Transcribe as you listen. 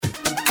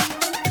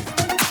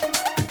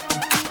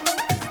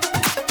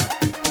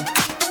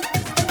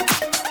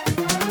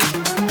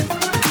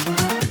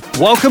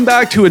Welcome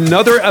back to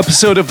another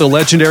episode of the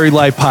Legendary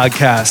Life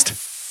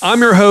Podcast.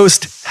 I'm your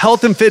host,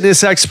 health and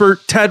fitness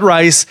expert Ted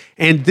Rice,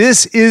 and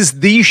this is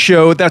the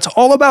show that's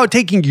all about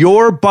taking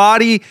your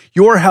body,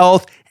 your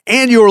health,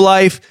 and your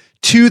life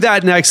to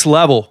that next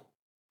level.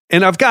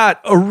 And I've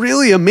got a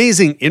really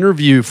amazing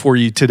interview for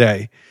you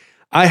today.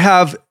 I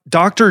have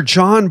Dr.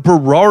 John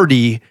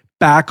Berardi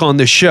back on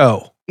the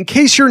show. In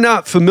case you're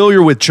not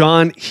familiar with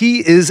John,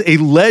 he is a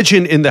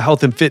legend in the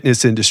health and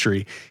fitness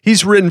industry.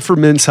 He's written for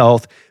Men's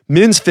Health,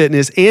 Men's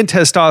Fitness, and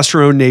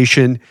Testosterone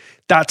Nation.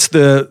 That's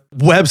the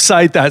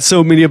website that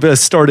so many of us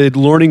started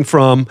learning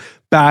from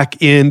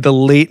back in the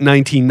late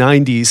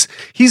 1990s.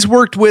 He's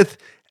worked with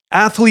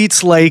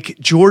athletes like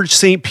George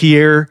St.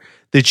 Pierre,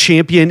 the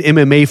champion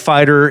MMA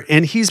fighter,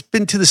 and he's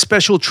been to the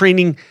special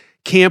training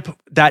camp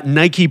that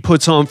Nike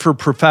puts on for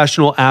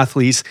professional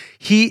athletes.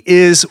 He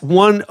is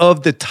one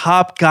of the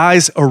top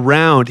guys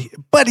around,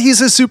 but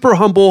he's a super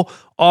humble,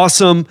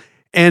 awesome,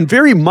 and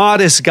very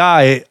modest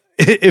guy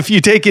if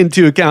you take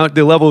into account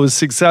the level of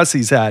success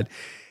he's had.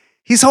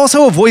 He's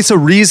also a voice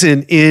of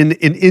reason in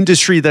an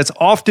industry that's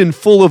often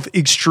full of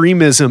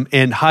extremism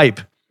and hype.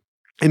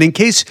 And in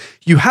case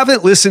you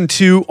haven't listened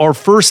to our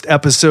first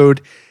episode,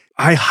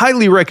 I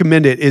highly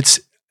recommend it. It's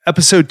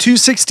episode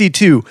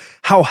 262,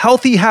 How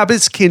Healthy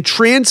Habits Can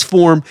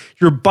Transform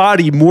Your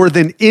Body More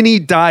Than Any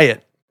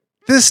Diet.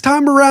 This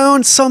time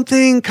around,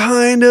 something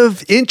kind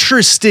of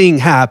interesting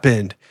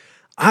happened.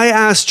 I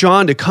asked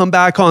John to come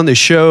back on the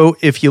show.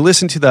 If you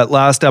listen to that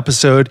last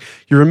episode,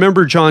 you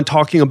remember John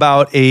talking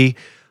about a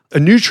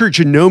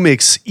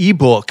nutrigenomics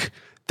ebook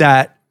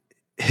that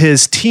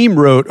his team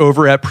wrote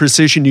over at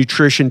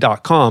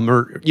precisionnutrition.com,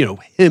 or,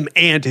 him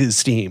and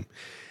his team.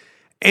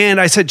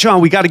 And I said,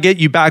 John, we got to get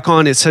you back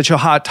on. It's such a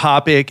hot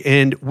topic.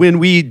 And when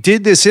we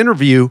did this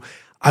interview,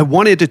 I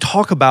wanted to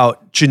talk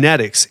about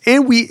genetics,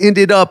 and we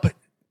ended up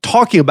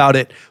talking about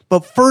it.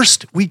 But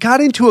first, we got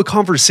into a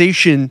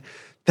conversation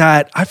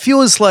that I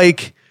feel is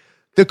like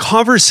the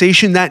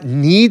conversation that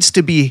needs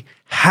to be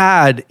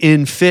had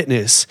in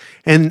fitness,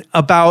 and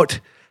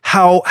about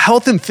how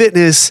health and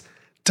fitness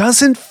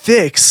doesn't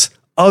fix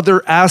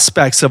other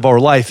aspects of our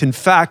life. In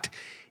fact,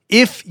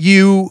 if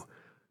you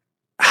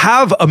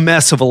have a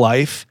mess of a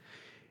life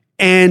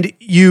and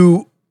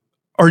you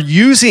are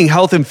using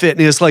health and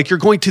fitness, like you're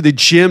going to the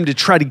gym to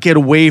try to get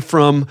away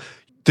from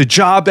the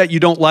job that you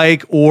don't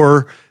like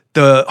or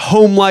the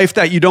home life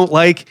that you don't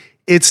like,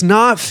 it's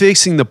not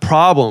fixing the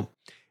problem.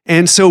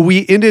 And so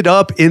we ended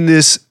up in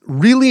this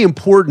really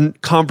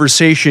important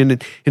conversation.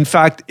 In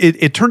fact,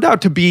 it turned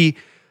out to be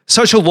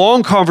such a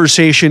long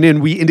conversation,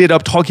 and we ended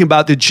up talking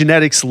about the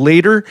genetics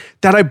later,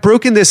 that I've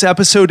broken this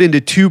episode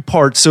into two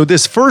parts. So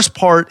this first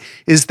part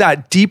is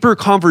that deeper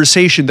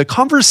conversation, the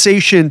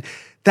conversation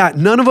that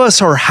none of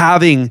us are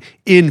having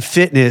in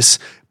fitness,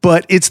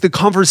 but it's the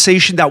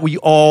conversation that we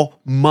all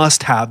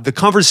must have, the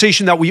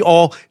conversation that we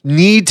all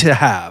need to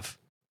have.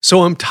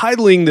 So I'm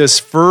titling this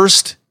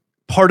first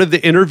part of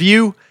the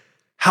interview,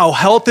 How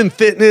Health and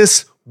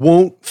Fitness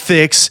Won't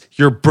Fix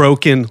Your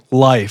Broken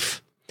Life.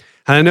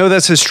 And I know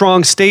that's a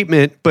strong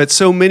statement, but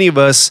so many of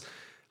us,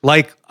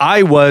 like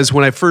I was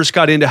when I first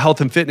got into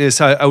health and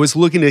fitness, I was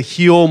looking to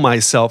heal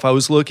myself. I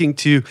was looking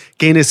to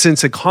gain a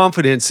sense of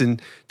confidence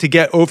and to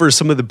get over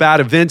some of the bad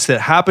events that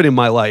happened in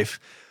my life.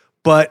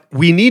 But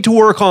we need to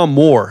work on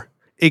more.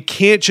 It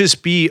can't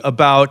just be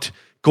about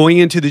going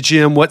into the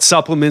gym, what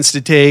supplements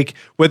to take,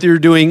 whether you're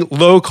doing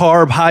low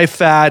carb, high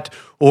fat,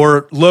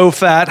 or low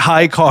fat,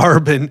 high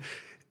carb, and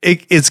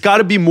it's got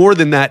to be more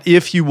than that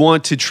if you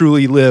want to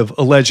truly live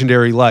a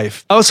legendary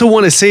life. I also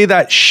want to say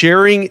that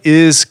sharing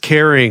is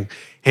caring.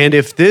 And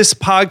if this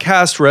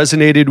podcast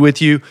resonated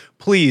with you,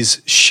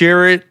 please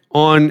share it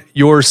on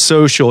your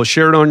social,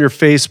 share it on your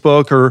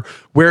Facebook or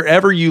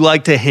wherever you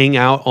like to hang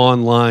out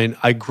online.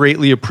 I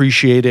greatly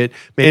appreciate it.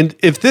 And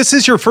if this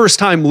is your first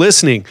time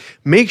listening,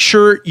 make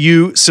sure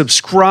you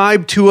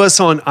subscribe to us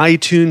on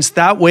iTunes.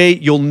 That way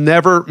you'll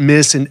never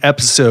miss an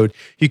episode.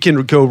 You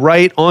can go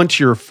right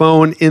onto your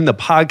phone in the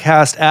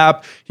podcast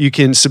app. You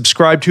can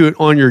subscribe to it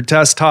on your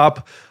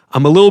desktop.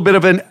 I'm a little bit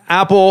of an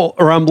Apple,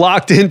 or I'm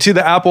locked into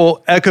the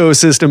Apple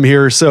ecosystem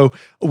here. So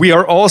we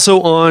are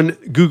also on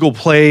Google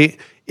Play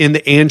in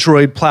the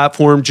Android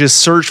platform.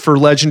 Just search for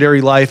Legendary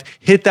Life,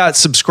 hit that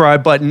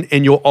subscribe button,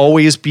 and you'll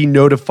always be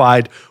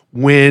notified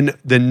when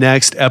the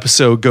next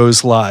episode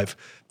goes live.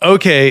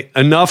 Okay,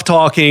 enough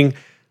talking.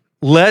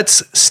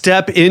 Let's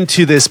step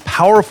into this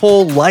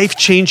powerful,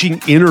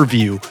 life-changing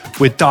interview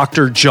with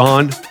Dr.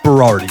 John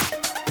Berardi.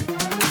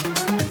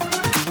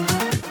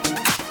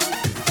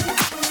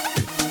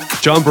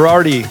 John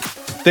Berardi,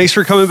 thanks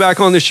for coming back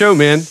on the show,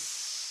 man.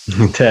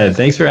 Ted,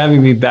 thanks for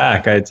having me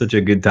back. I had such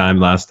a good time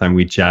last time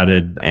we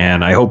chatted,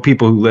 and I hope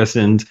people who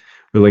listened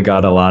really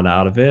got a lot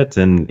out of it.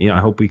 And I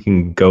hope we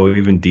can go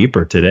even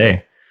deeper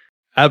today.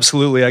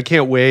 Absolutely. I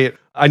can't wait.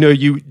 I know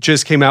you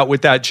just came out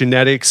with that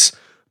genetics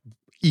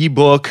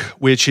ebook,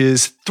 which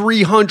is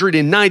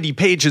 390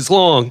 pages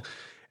long.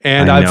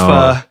 And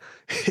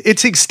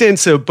it's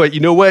extensive, but you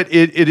know what?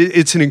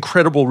 It's an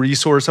incredible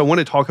resource. I want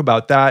to talk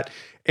about that.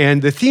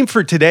 And the theme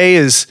for today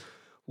is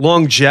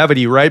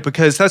longevity, right?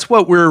 Because that's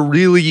what we're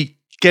really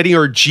getting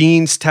our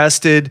genes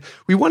tested.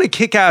 We want to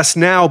kick ass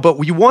now, but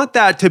we want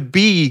that to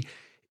be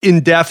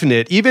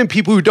indefinite. Even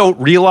people who don't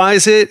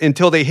realize it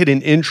until they hit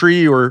an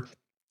injury or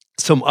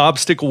some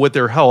obstacle with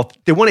their health,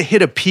 they want to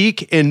hit a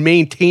peak and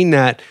maintain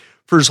that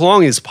for as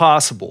long as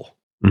possible.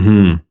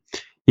 Mm-hmm.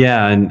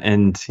 Yeah,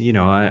 and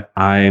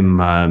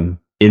I'm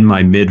in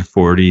my mid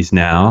 40s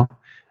now,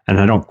 and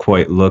I don't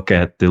quite look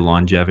at the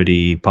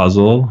longevity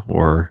puzzle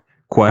or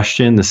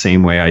question the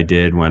same way I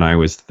did when I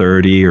was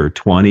 30 or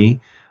 20,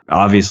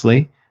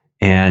 obviously.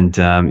 And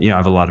I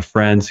have a lot of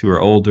friends who are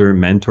older,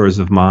 mentors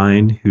of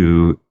mine,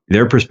 who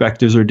their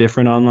perspectives are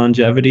different on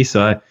longevity.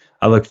 So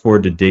I look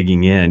forward to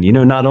digging in,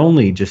 not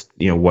only just,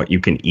 what you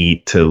can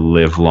eat to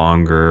live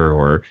longer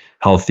or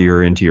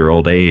healthier into your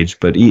old age,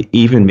 but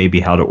even maybe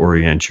how to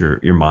orient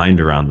your mind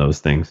around those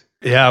things.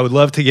 Yeah, I would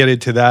love to get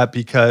into that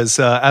because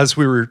as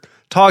we were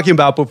talking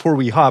about before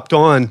we hopped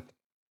on,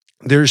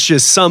 there's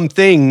just some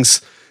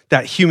things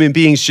that human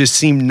beings just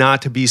seem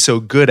not to be so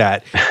good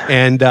at.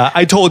 And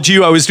I told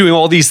you I was doing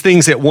all these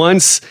things at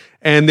once,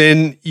 and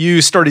then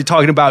you started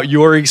talking about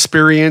your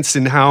experience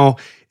and how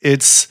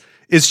it's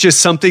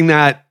just something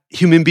that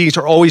human beings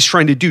are always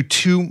trying to do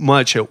too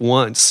much at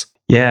once.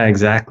 Yeah,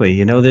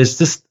 exactly. There's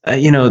just,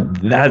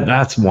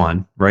 that's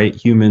one, right?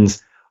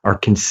 Humans are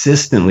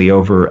consistently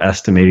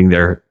overestimating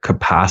their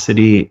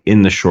capacity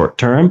in the short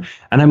term.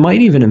 And I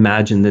might even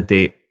imagine that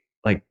they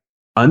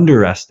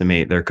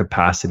underestimate their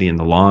capacity in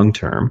the long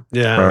term.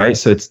 Yeah. Right.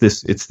 So it's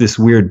this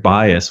weird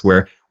bias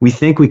where we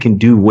think we can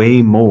do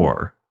way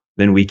more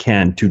than we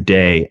can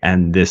today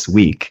and this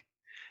week.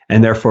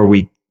 And therefore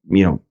we,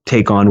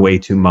 take on way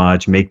too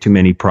much, make too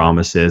many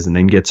promises, and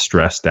then get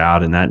stressed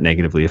out, and that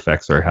negatively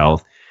affects our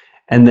health.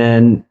 And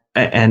then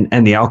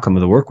and the outcome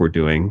of the work we're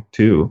doing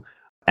too.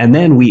 And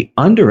then we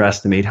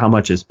underestimate how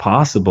much is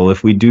possible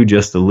if we do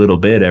just a little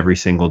bit every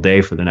single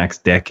day for the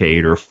next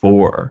decade or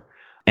 4.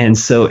 And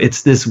so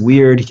it's this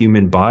weird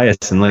human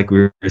bias. And like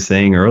we were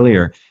saying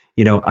earlier,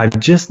 I've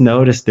just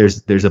noticed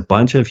there's a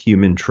bunch of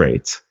human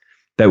traits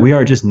that we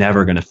are just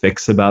never going to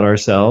fix about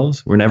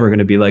ourselves. We're never going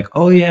to be like,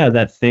 oh yeah,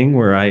 that thing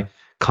where I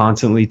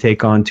constantly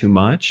take on too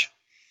much.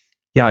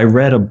 Yeah, I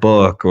read a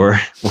book or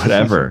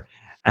whatever,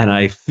 and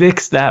I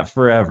fixed that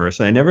forever.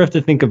 So I never have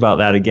to think about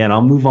that again.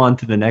 I'll move on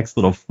to the next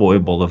little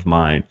foible of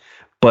mine.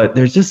 But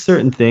there's just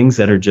certain things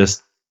that are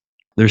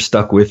they're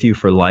stuck with you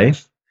for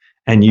life.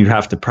 And you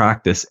have to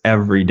practice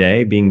every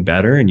day being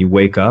better, and you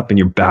wake up and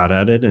you're bad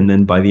at it. And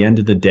then by the end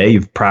of the day,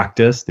 you've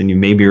practiced and you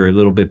maybe are a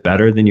little bit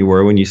better than you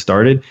were when you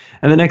started.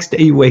 And the next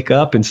day you wake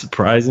up and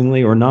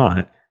surprisingly or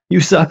not, you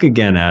suck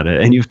again at it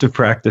and you have to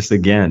practice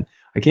again.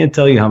 I can't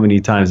tell you how many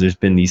times there's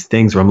been these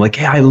things where I'm like,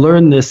 hey, I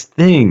learned this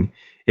thing.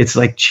 It's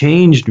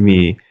changed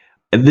me.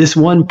 This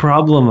one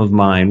problem of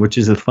mine, which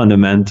is a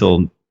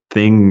fundamental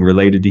thing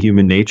related to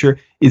human nature,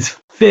 is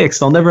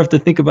fixed. I'll never have to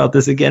think about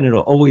this again.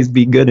 It'll always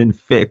be good and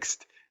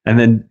fixed. And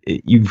then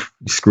you've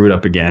screwed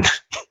up again,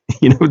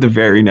 the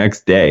very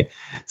next day.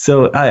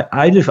 So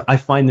I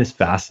find this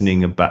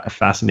fascinating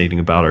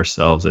about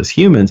ourselves as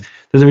humans,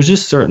 that there's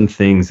just certain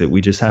things that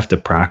we just have to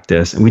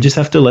practice, and we just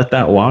have to let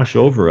that wash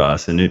over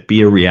us and it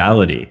be a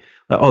reality.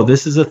 Oh,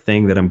 this is a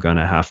thing that I'm going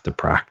to have to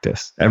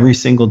practice every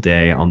single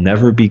day. I'll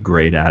never be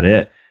great at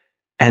it.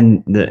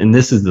 And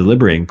this is the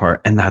liberating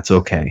part, and that's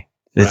okay.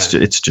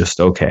 It's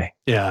just okay.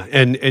 Yeah.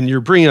 And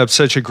you're bringing up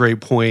such a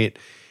great point.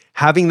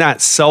 Having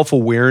that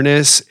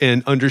self-awareness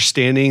and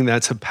understanding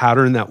that's a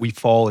pattern that we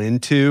fall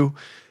into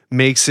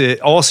makes it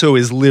also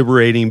is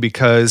liberating,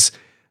 because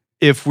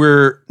if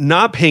we're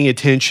not paying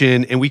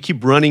attention and we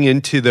keep running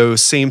into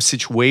those same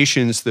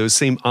situations, those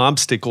same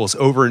obstacles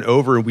over and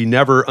over, and we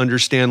never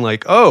understand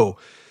oh,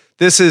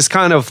 this is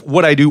kind of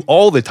what I do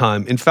all the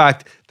time. In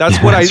fact, that's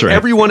what right.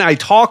 Everyone I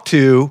talk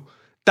to,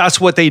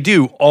 that's what they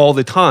do all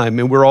the time.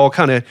 And we're all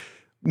kind of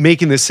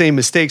making the same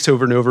mistakes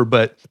over and over.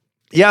 But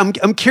yeah,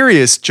 I'm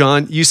curious,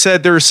 John. You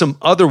said there are some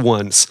other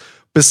ones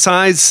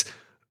besides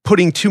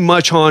putting too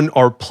much on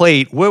our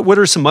plate. What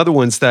are some other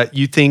ones that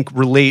you think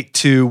relate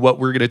to what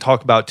we're going to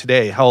talk about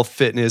today? Health,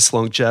 fitness,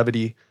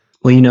 longevity.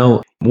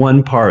 Well,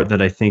 one part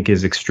that I think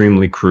is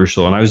extremely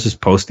crucial, and I was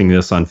just posting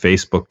this on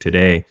Facebook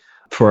today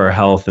for our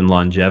health and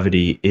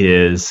longevity,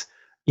 is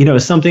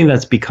something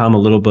that's become a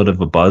little bit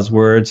of a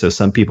buzzword. So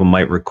some people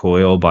might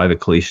recoil by the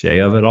cliche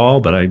of it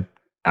all, but I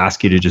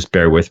ask you to just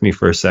bear with me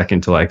for a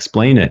second till I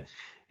explain it.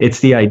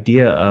 It's the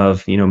idea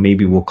of,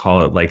 maybe we'll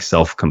call it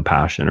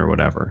self-compassion or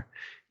whatever.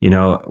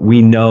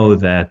 We know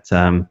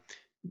that,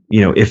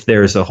 if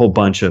there's a whole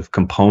bunch of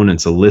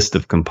components, a list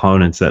of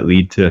components that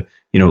lead to,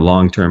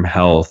 long-term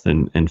health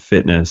and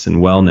fitness and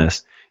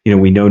wellness,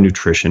 we know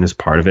nutrition is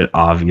part of it,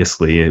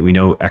 obviously. We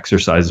know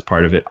exercise is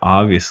part of it,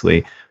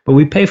 obviously. But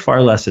we pay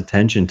far less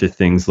attention to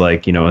things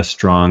like, a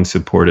strong,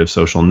 supportive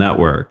social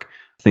network,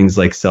 things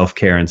like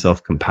self-care and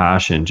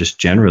self-compassion, just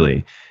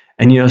generally.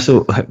 And,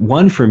 so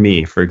one for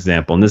me, for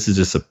example, and this is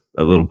just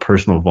a little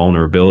personal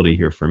vulnerability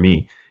here for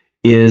me,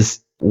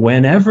 is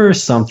whenever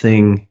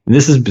something, and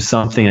this is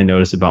something I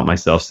noticed about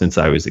myself since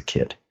I was a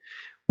kid,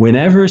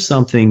 whenever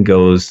something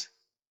goes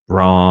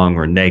wrong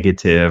or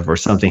negative, or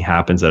something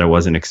happens that I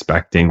wasn't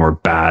expecting, or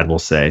bad, we'll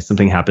say,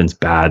 something happens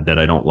bad that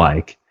I don't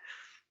like,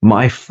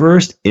 my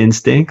first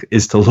instinct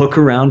is to look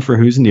around for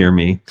who's near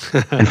me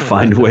and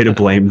find a way to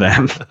blame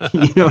them.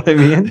 You know what I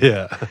mean?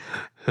 Yeah.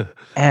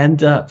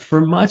 And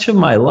for much of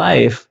my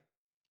life,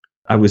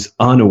 I was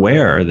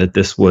unaware that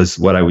this was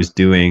what I was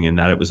doing and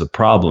that it was a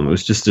problem. It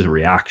was just a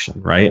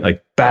reaction, right?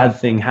 Like, bad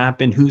thing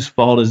happened. Whose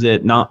fault is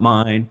it? Not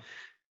mine.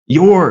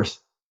 Yours.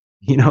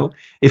 You know,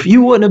 if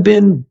you wouldn't have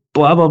been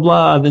blah, blah,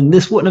 blah, then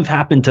this wouldn't have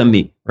happened to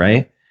me,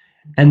 right?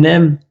 And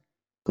then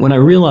when I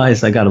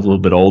realized, I got a little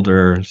bit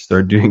older,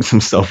 started doing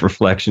some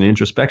self-reflection,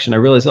 introspection, I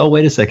realized, oh,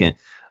 wait a second,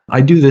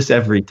 I do this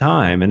every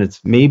time, and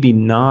it's maybe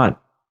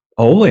not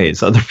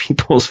always other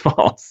people's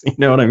faults. You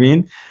know what I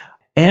mean?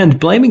 And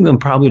blaming them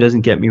probably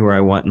doesn't get me where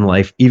I want in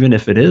life, even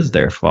if it is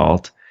their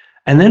fault.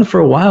 And then for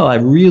a while, I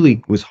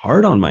really was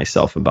hard on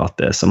myself about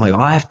this. I'm like, oh,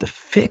 I have to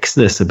fix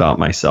this about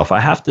myself.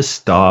 I have to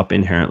stop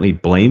inherently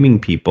blaming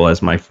people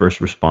as my first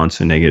response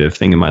to a negative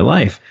thing in my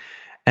life.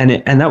 And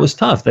that was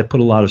tough. That put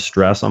a lot of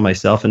stress on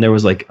myself. And there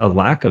was like a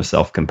lack of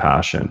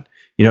self-compassion,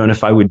 you know, and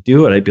if I would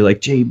do it, I'd be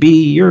like,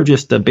 JB, you're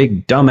just a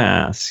big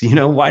dumbass. You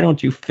know, why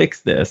don't you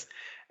fix this?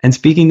 And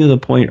speaking to the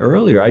point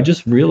earlier, I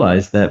just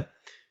realized that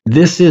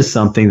this is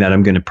something that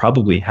I'm going to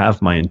probably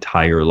have my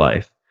entire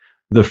life.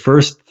 The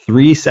first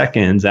 3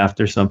 seconds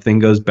after something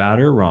goes bad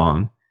or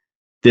wrong,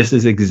 this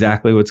is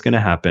exactly what's going to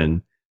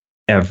happen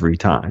every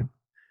time.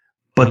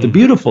 But the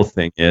beautiful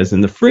thing is,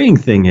 and the freeing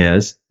thing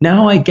is,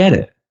 now I get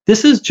it.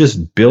 This is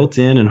just built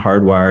in and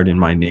hardwired in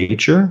my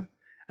nature,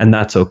 and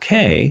that's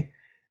okay.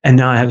 And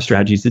now I have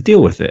strategies to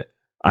deal with it.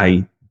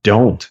 I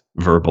don't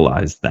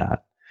verbalize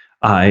that.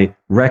 I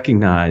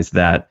recognize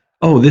that,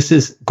 oh, this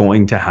is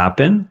going to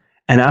happen.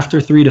 And after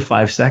 3 to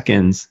 5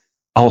 seconds,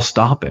 I'll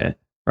stop it,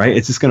 right?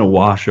 It's just going to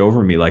wash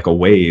over me like a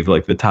wave,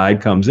 like the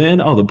tide comes in.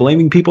 Oh, the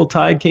blaming people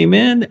tide came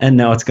in, and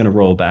now it's going to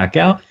roll back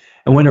out.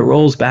 And when it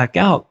rolls back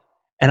out,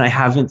 and I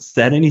haven't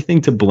said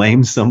anything to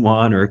blame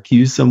someone or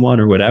accuse someone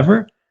or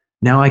whatever,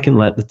 now I can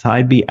let the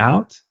tide be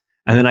out,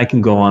 and then I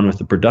can go on with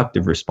a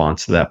productive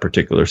response to that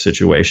particular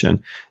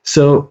situation.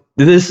 So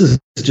this is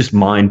just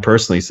mine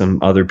personally. Some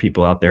other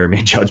people out there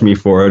may judge me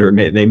for it, or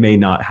they may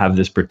not have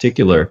this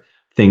particular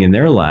thing in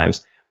their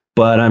lives.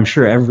 But I'm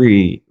sure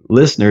every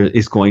listener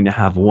is going to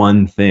have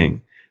one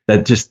thing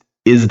that just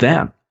is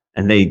them,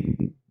 and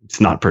it's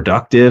not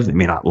productive. They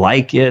may not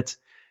like it.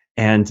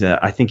 And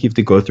I think you have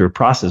to go through a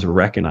process of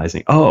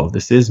recognizing, oh,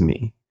 this is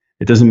me.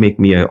 It doesn't make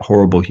me a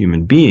horrible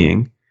human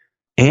being.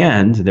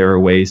 And there are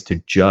ways to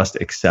just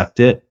accept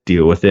it,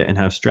 deal with it, and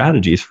have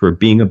strategies for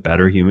being a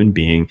better human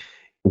being,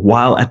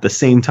 while at the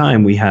same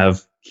time we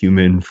have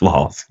human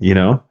flaws, you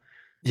know?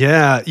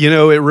 Yeah, you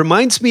know, it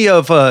reminds me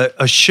of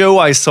a show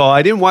I saw.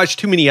 I didn't watch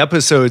too many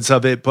episodes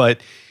of it, but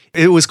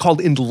it was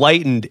called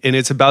Enlightened, and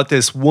it's about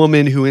this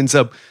woman who ends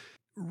up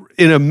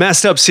in a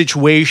messed up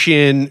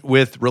situation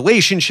with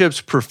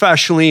relationships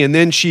professionally, and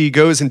then she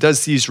goes and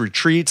does these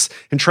retreats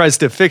and tries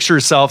to fix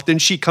herself. Then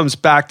she comes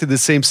back to the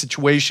same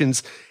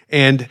situations,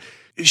 and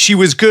she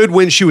was good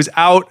when she was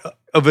out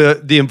of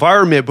the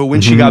environment, but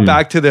when she got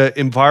back to the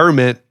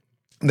environment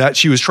that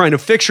she was trying to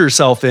fix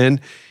herself in,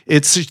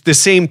 it's the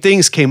same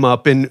things came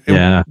up. And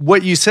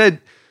what you said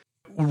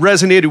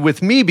resonated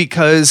with me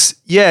because,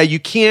 you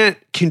can't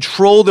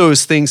control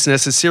those things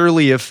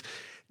necessarily if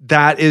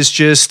that is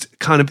just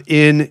kind of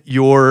in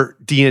your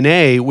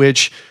DNA,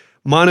 which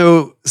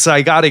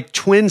monozygotic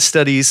twin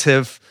studies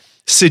have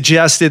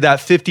suggested that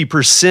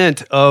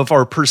 50% of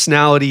our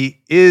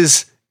personality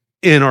is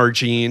in our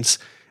genes.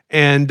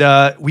 And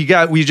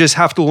we just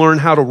have to learn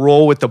how to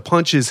roll with the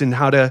punches and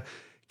how to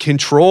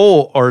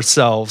control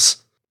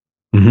ourselves.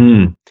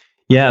 Mm-hmm.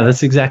 Yeah,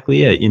 that's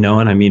exactly it. You know,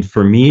 and I mean,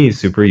 for me,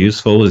 super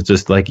useful is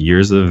just like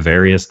years of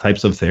various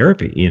types of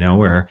therapy, you know,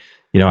 where,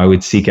 you know, I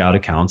would seek out a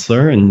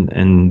counselor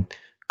and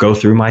go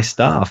through my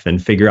stuff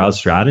and figure out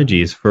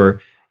strategies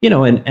for, you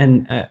know,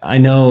 and I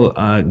know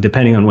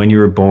depending on when you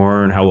were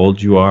born, how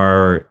old you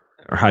are,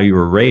 or how you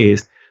were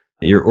raised,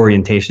 your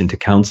orientation to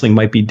counseling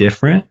might be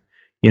different.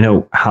 You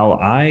know, how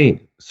I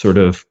sort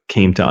of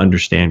came to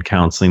understand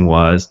counseling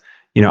was,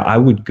 you know, I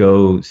would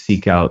go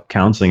seek out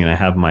counseling, and I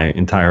have my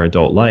entire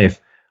adult life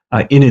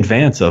in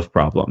advance of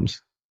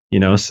problems, you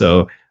know.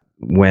 So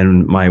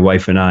when my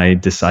wife and I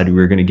decided we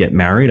were going to get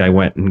married, I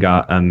went and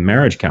got a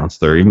marriage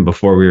counselor even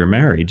before we were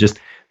married, just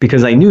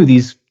because I knew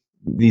these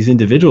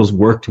individuals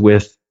worked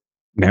with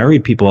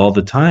married people all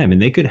the time,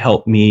 and they could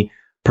help me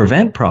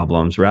prevent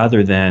problems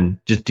rather than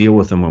just deal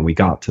with them when we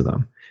got to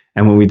them.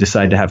 And when we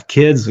decided to have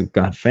kids, we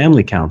got a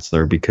family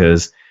counselor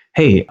because,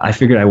 hey, I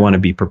figured I want to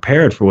be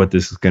prepared for what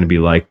this is going to be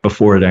like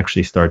before it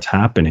actually starts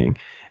happening.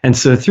 And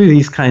so through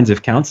these kinds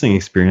of counseling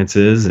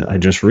experiences, I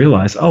just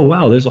realized, oh,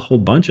 wow, there's a whole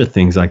bunch of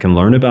things I can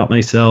learn about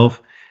myself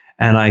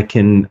and I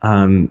can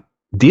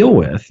deal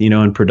with, you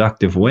know, in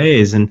productive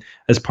ways. And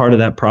as part of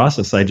that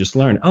process, I just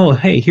learned, oh,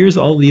 hey, here's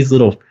all these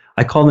little,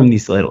 I call them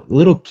these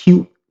little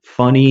cute,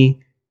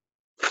 funny,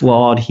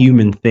 flawed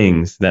human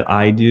things that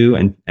I do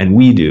and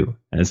we do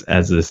as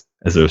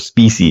a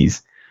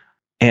species.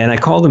 And I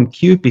call them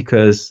cute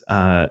because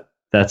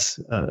that's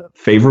a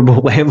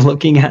favorable way of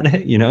looking at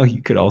it.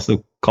 You could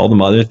also call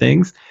them other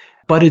things,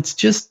 but it's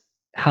just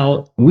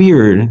how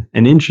weird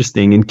and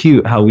interesting and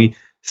cute how we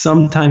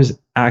sometimes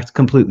act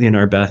completely in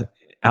our best,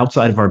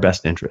 outside of our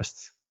best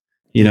interests.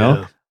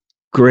 Yeah.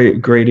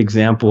 Great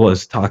example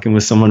is talking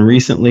with someone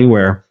recently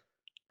where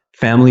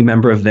family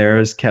member of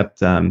theirs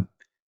kept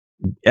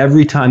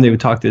every time they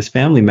would talk to this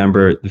family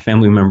member, the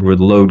family member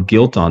would load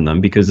guilt on them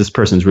because this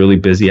person's really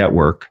busy at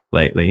work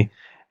lately.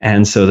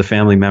 And so the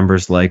family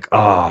member's like,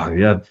 oh,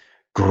 yeah,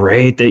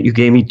 great that you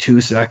gave me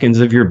 2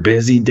 seconds of your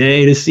busy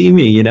day to see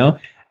me.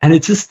 And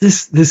it's just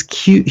this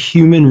cute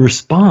human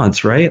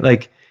response, right?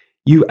 Like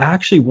you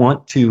actually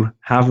want to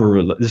have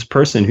this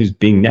person who's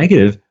being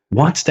negative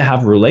wants to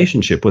have a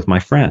relationship with my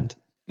friend.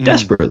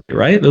 Desperately,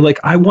 right? They're like,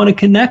 I want to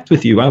connect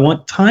with you. I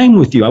want time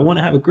with you. I want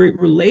to have a great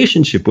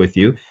relationship with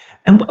you.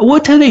 And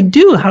what do they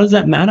do? How does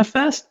that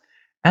manifest?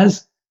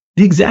 As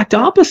the exact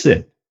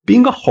opposite,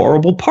 being a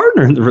horrible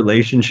partner in the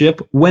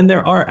relationship when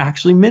there are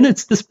actually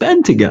minutes to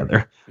spend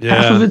together. Yeah.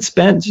 Half of it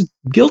spent just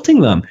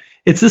guilting them.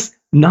 It's just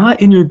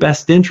not in your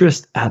best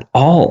interest at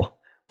all,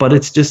 but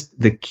it's just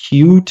the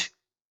cute,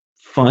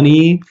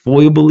 funny,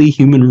 foible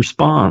human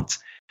response.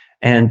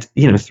 And,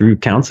 through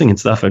counseling and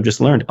stuff, I've just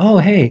learned, oh,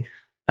 hey,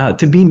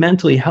 to be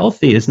mentally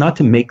healthy is not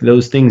to make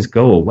those things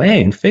go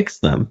away and fix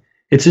them.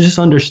 It's to just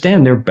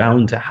understand they're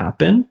bound to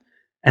happen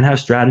and have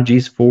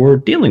strategies for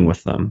dealing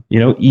with them,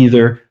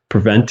 either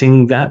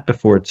preventing that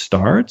before it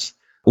starts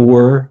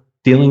or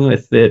dealing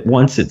with it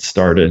once it's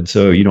started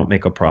so you don't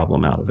make a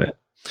problem out of it.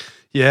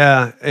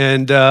 Yeah.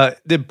 And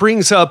it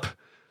brings up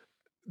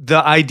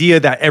the idea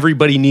that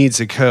everybody needs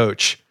a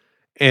coach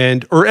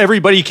or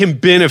everybody can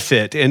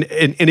benefit. And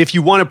if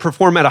you want to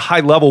perform at a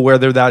high level,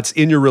 whether that's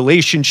in your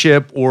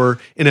relationship or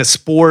in a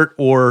sport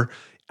or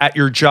at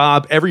your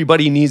job,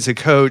 everybody needs a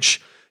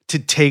coach to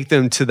take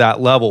them to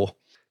that level.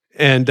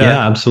 And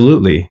yeah,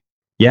 absolutely.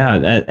 Yeah.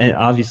 And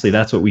obviously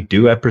that's what we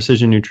do at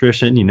Precision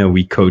Nutrition.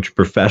 We coach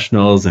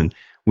professionals and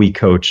we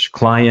coach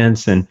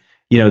clients, and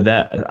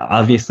that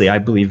obviously I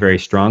believe very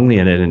strongly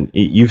in it. And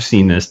you've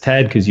seen this,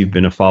 Ted, because you've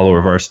been a follower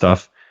of our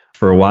stuff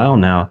for a while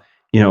now.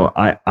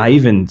 I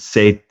even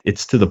say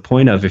it's to the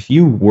point of if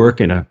you work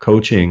in a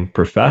coaching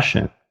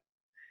profession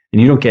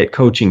and you don't get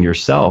coaching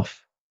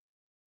yourself,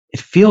 it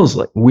feels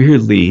like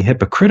weirdly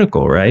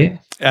hypocritical, right?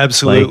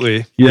 Absolutely.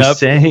 Like you're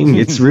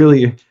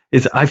saying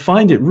I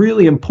find it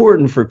really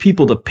important for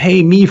people to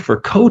pay me for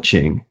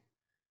coaching.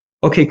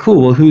 Okay,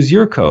 cool. Well, who's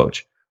your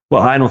coach?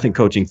 Well, I don't think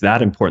coaching's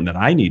that important that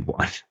I need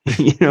one.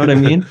 You know what I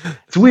mean?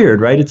 It's weird,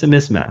 right? It's a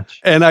mismatch.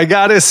 And I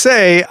got to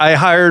say, I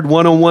hired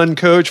one-on-one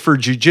coach for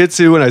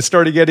jiu-jitsu and I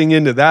started getting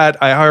into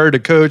that. I hired a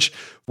coach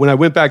when I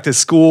went back to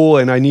school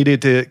and I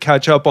needed to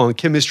catch up on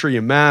chemistry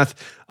and math.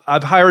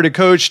 I've hired a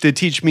coach to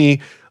teach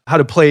me how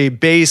to play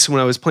bass when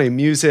I was playing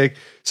music.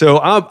 So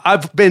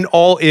I've been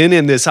all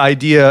in this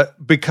idea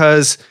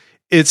because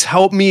it's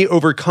helped me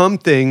overcome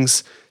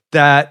things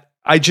that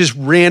I just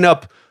ran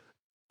up.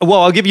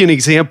 Well, I'll give you an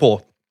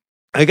example.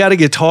 I got a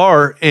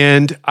guitar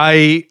and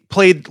I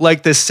played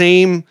like the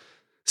same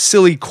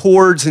silly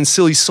chords and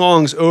silly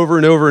songs over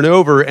and over and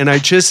over. And I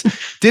just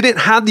didn't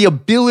have the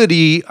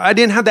ability. I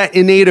didn't have that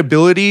innate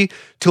ability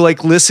to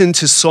like listen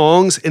to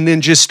songs and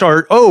then just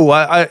start,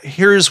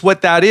 here's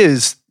what that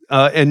is.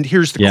 And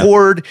here's the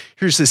chord,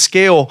 here's the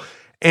scale.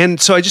 And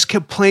so I just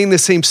kept playing the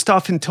same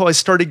stuff until I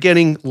started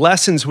getting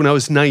lessons when I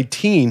was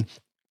 19.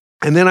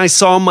 And then I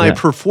saw my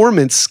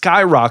performance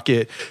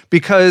skyrocket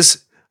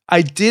because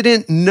I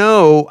didn't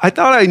know. I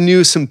thought I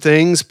knew some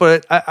things,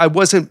 but I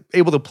wasn't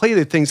able to play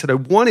the things that I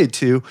wanted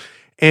to.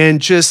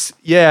 And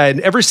and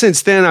ever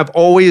since then, I've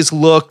always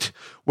looked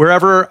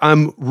wherever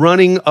I'm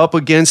running up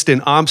against an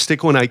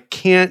obstacle and I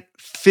can't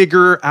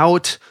figure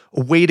out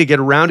a way to get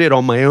around it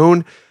on my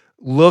own,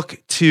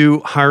 look to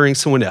hiring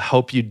someone to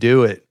help you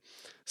do it.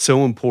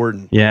 So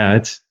important.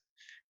 Yeah,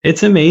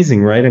 it's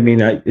amazing, right? I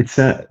mean, it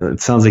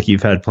sounds like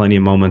you've had plenty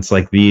of moments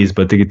like these,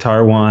 but the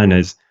guitar one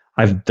is,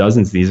 I have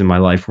dozens of these in my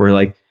life where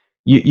like,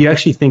 you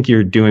actually think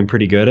you're doing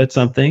pretty good at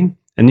something,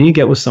 and then you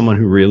get with someone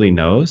who really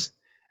knows,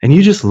 and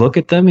you just look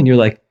at them and you're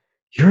like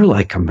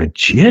a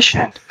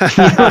magician. You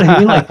know what I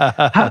mean?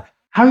 Like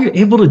how you're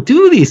able to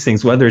do these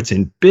things, whether it's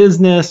in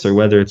business or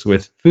whether it's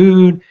with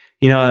food.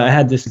 I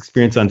had this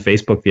experience on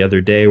Facebook the other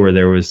day where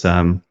there was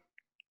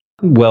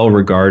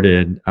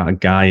well-regarded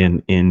guy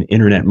in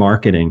internet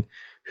marketing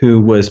who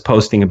was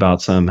posting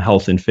about some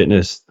health and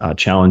fitness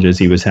challenges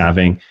he was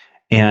having,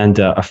 and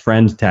a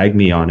friend tagged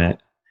me on it.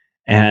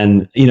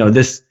 And,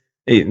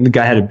 the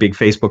guy had a big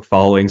Facebook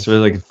following, so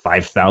there were like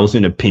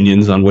 5,000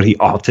 opinions on what he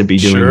ought to be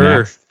doing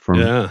next from,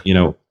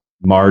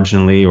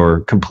 marginally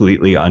or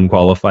completely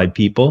unqualified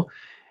people.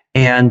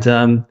 And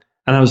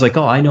I was like,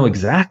 oh, I know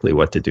exactly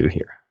what to do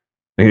here.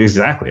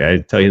 Exactly. I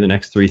tell you the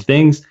next 3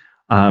 things.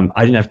 I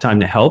didn't have time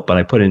to help, but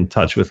I put in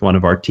touch with one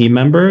of our team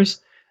members.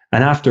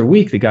 And after a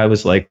week, the guy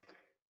was like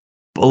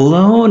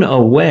blown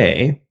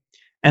away.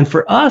 And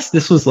for us,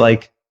 this was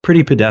like,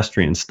 pretty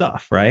pedestrian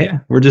stuff, right?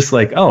 We're just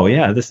like, oh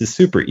yeah, this is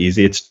super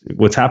easy. It's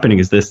what's happening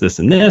is this,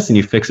 and this, and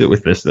you fix it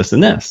with this,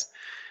 and this.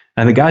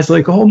 And the guy's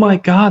like, oh my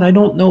God, I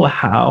don't know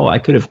how I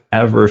could have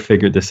ever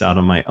figured this out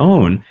on my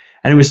own.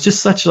 And it was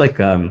just such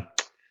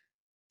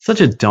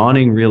a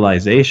daunting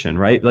realization,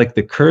 right? Like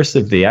the curse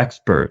of the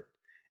expert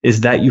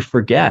is that you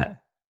forget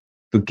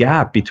the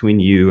gap between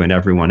you and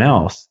everyone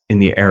else in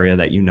the area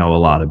that you know a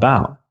lot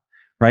about,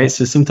 right?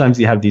 So sometimes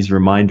you have these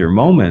reminder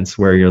moments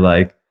where you're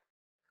like,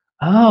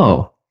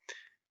 oh,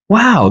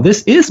 wow,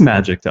 this is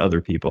magic to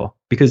other people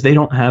because they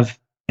don't have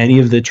any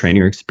of the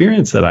training or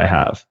experience that I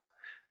have.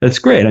 That's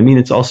great. I mean,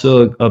 it's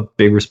also a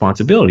big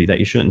responsibility that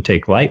you shouldn't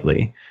take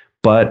lightly,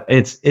 but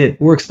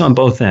it works on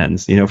both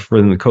ends,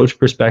 from the coach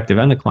perspective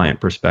and the client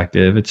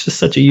perspective. It's just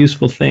such a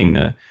useful thing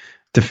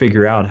to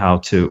figure out how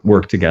to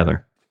work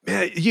together.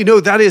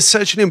 That is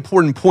such an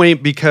important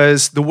point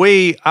because the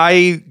way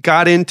I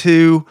got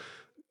into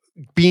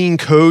being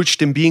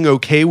coached and being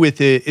okay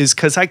with it is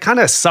because I kind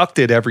of sucked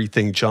at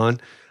everything,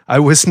 John. I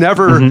was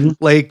never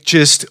like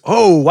just,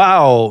 oh,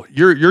 wow,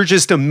 you're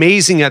just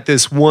amazing at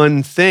this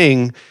one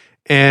thing.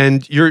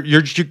 And you're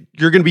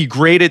going to be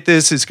great at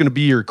this. It's going to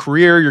be your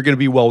career. You're going to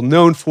be well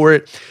known for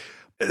it.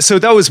 So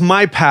that was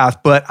my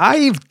path. But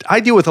I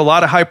deal with a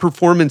lot of high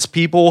performance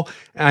people.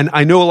 And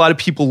I know a lot of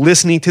people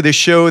listening to this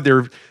show,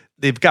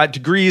 they've got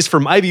degrees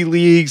from Ivy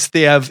Leagues.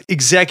 They have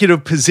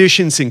executive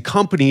positions in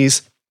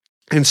companies.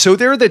 And so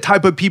they're the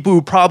type of people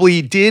who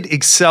probably did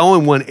excel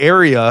in one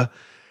area.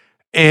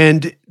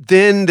 And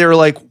then they're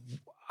like,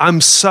 I'm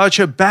such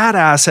a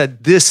badass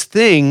at this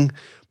thing,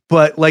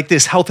 but like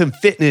this health and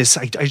fitness,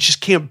 I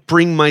just can't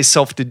bring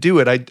myself to do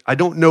it. I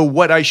don't know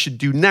what I should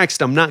do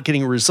next. I'm not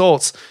getting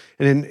results.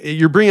 And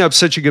you're bringing up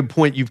such a good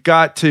point. You've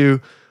got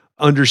to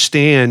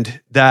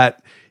understand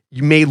that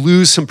you may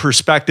lose some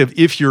perspective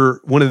if you're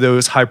one of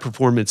those high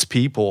performance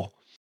people.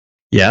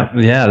 Yeah,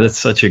 that's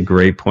such a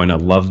great point. I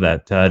love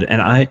that, Ted.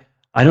 And I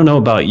don't know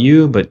about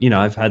you, but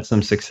I've had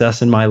some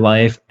success in my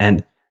life,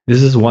 and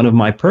this is one of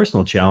my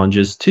personal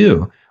challenges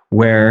too,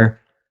 where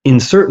in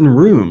certain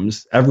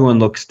rooms, everyone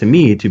looks to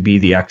me to be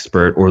the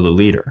expert or the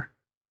leader,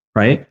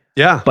 right?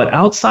 Yeah. But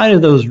outside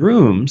of those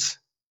rooms,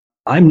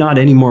 I'm not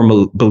any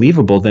more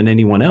believable than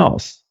anyone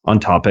else on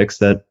topics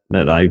that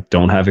I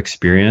don't have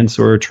experience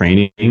or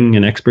training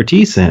and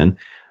expertise in.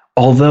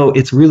 Although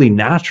it's really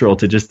natural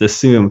to just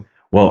assume,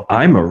 well,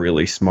 I'm a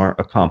really smart,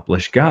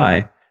 accomplished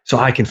guy, so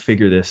I can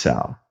figure this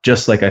out,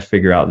 just like I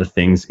figure out the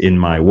things in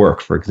my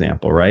work, for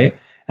example, right?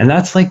 And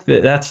that's like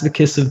that's the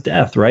kiss of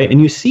death, right?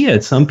 And you see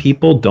it. Some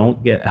people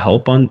don't get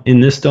help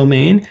in this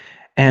domain.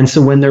 And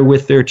so when they're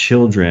with their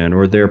children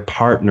or their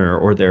partner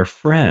or their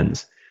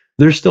friends,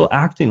 they're still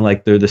acting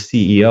like they're the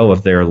CEO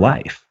of their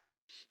life.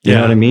 You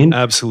know what I mean?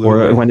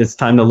 Absolutely. Or when it's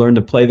time to learn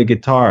to play the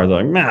guitar,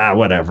 they're like, nah,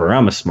 whatever.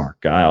 I'm a smart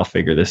guy. I'll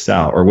figure this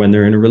out. Or when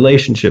they're in a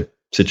relationship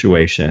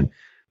situation.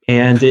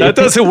 And that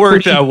doesn't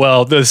work that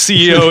well. The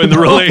CEO in the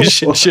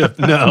relationship.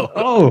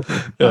 No.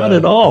 Not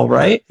at all.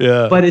 Right.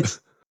 Yeah. But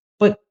it's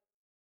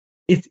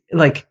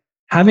like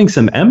having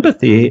some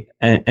empathy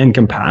and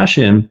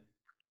compassion,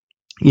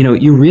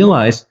 you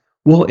realize,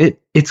 well,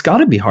 it's got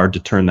to be hard to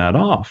turn that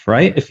off,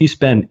 right? If you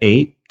spend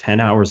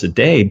 8-10 hours a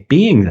day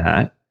being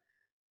that,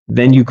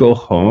 then you go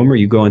home or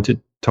you go into a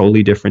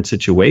totally different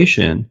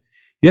situation.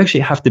 You actually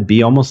have to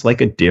be almost like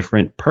a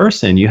different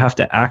person. You have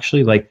to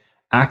actually like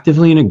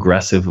actively and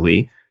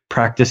aggressively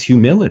practice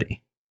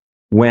humility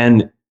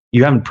when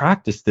you haven't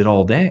practiced it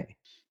all day.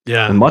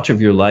 Yeah. And much of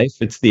your life,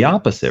 it's the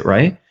opposite,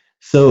 right?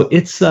 So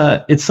it's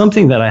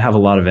something that I have a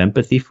lot of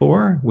empathy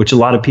for, which a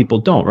lot of people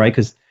don't, right?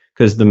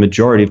 Because the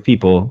majority of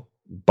people,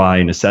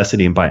 by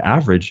necessity and by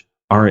average,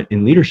 aren't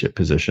in leadership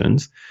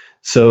positions.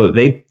 So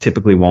they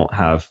typically won't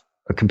have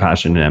a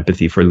compassion and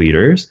empathy for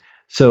leaders.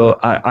 So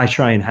I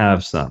try and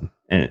have some,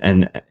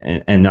 and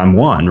I'm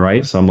one,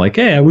 right? So I'm like,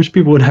 hey, I wish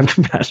people would have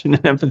compassion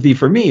and empathy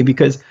for me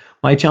because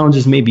my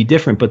challenges may be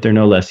different, but they're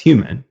no less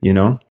human,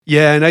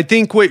 Yeah, and I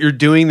think what you're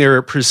doing there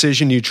at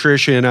Precision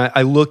Nutrition,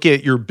 I look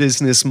at your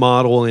business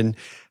model and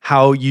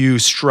how you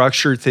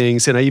structure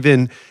things, and I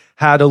even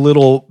had a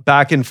little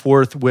back and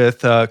forth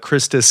with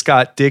Krista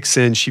Scott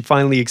Dixon. She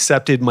finally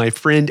accepted my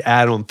friend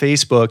ad on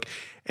Facebook,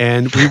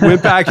 and we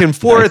went back and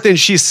forth. And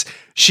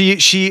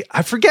she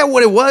I forget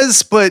what it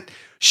was, but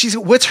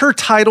what's her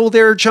title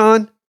there,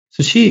 John?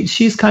 So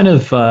she's kind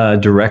of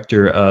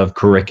director of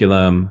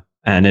curriculum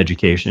and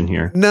education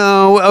here.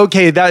 No,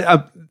 okay,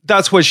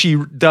 that's what she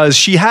does.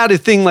 She had a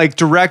thing like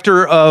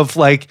director of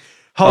like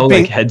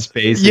helping, like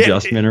headspace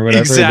adjustment or whatever.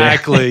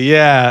 Exactly.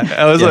 Yeah.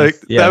 I was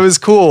that was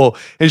cool.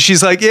 And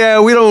she's like, yeah,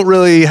 we don't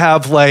really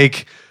have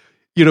like,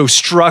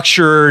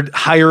 structured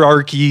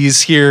hierarchies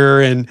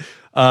here. And,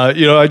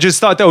 I just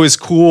thought that was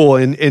cool.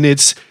 And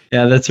it's.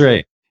 Yeah, that's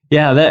right.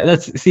 Yeah.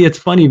 It's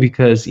funny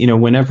because,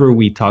 whenever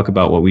we talk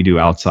about what we do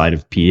outside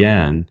of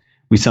PN,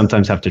 we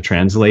sometimes have to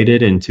translate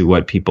it into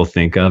what people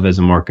think of as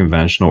a more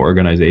conventional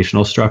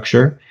organizational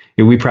structure.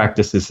 We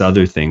practice this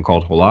other thing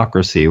called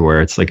holacracy,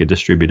 where it's like a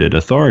distributed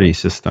authority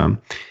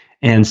system.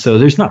 And so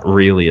there's not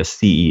really a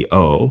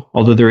CEO,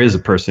 although there is a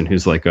person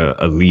who's like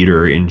a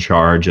leader in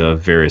charge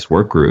of various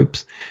work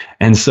groups.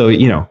 And so,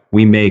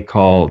 we may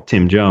call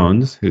Tim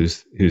Jones,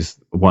 who's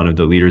one of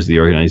the leaders of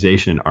the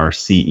organization, our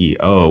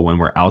CEO when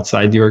we're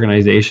outside the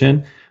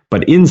organization,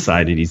 but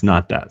inside it, he's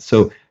not that.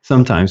 So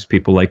sometimes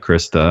people like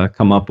Krista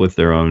come up with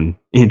their own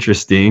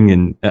interesting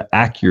and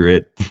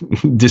accurate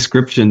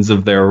descriptions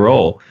of their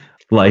role,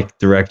 like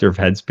director of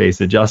headspace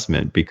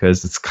adjustment,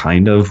 because it's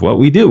kind of what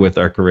we do with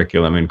our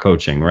curriculum and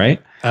coaching, right?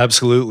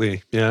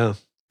 Absolutely. Yeah.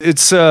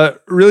 It's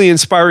really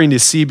inspiring to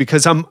see,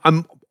 because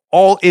I'm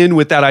all in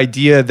with that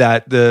idea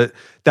that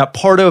that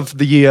part of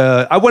the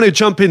I want to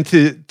jump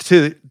into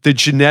the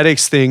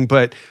genetics thing,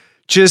 but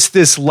just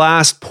this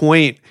last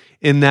point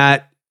in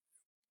that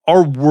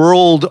our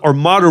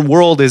modern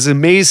world, as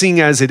amazing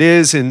as it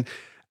is, and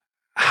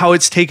how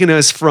it's taken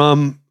us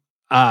from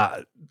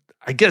I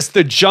guess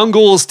the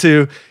jungles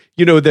to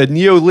the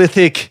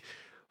Neolithic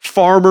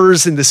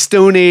farmers in the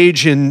Stone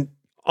Age and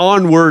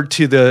onward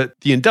to the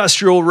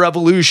Industrial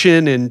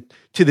Revolution and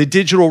to the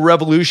digital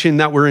revolution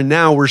that we're in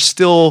now. We're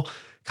still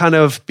kind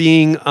of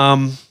being,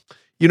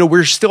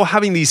 we're still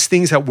having these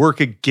things that work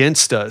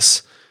against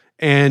us.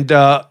 And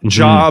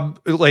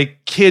job,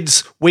 like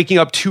kids waking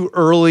up too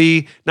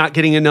early, not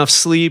getting enough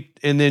sleep,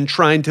 and then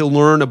trying to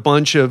learn a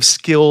bunch of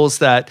skills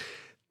that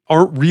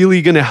aren't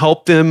really going to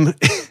help them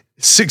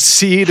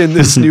succeed in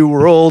this new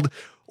world.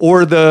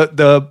 Or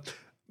the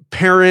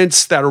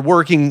parents that are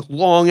working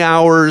long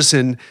hours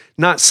and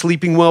not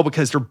sleeping well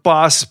because their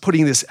boss is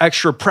putting this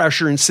extra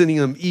pressure and sending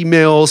them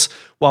emails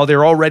while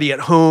they're already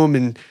at home,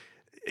 and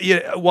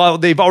while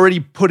they've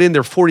already put in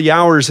their 40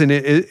 hours. And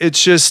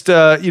it's just,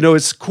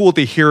 it's cool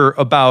to hear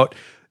about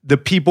the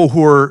people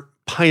who are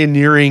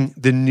pioneering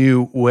the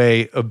new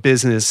way of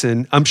business.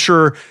 And I'm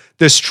sure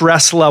the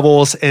stress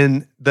levels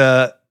and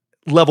the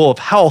level of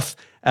health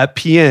at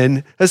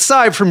PN,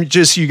 aside from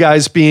just you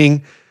guys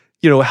being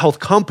a health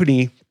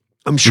company,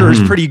 I'm sure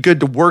it's pretty good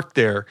to work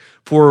there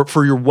for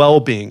your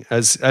well-being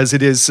as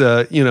it is,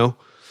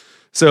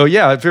 So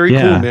yeah, very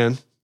cool, man.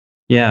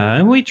 Yeah,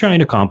 and we try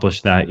and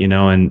accomplish that,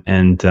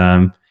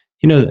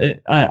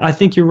 I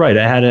think you're right.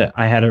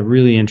 I had a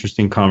really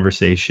interesting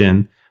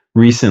conversation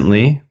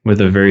recently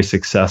with a very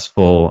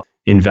successful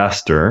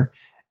investor,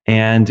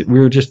 and we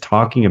were just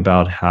talking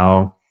about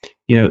how,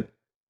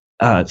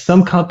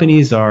 some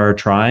companies are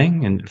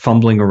trying and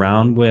fumbling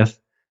around with,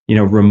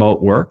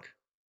 remote work.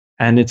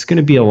 And it's going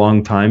to be a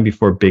long time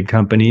before big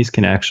companies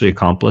can actually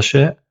accomplish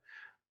it.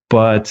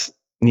 But,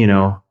 I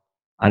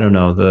don't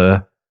know,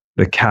 the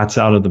cat's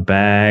out of the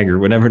bag, or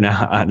whatever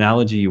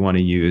analogy you want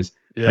to use.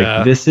 Yeah.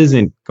 Like, this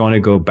isn't going to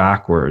go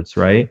backwards,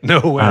 right? No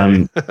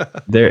way.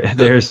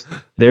 There's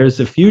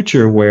a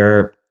future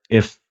where,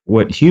 if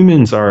what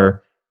humans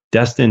are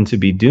destined to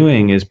be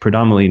doing is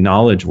predominantly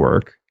knowledge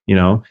work,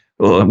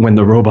 when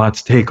the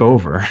robots take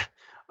over,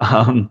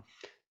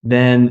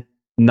 then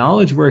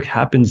knowledge work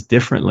happens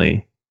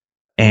differently.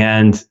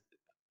 And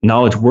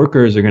knowledge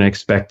workers are going to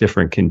expect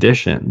different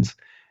conditions.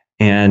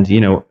 And,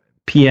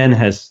 PN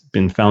has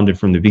been founded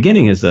from the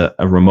beginning as a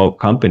remote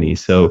company.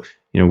 So,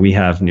 we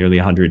have nearly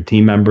 100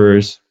 team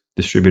members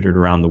distributed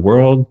around the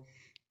world,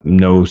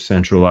 no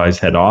centralized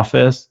head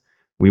office.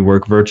 We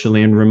work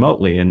virtually and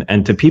remotely.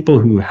 And to people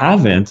who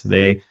haven't,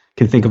 they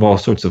can think of all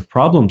sorts of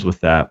problems with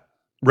that.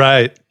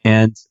 Right.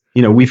 And,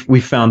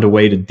 we've found a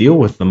way to deal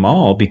with them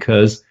all,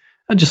 because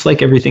just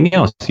like everything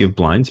else, you have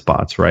blind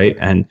spots, right?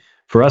 And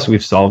for us,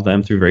 we've solved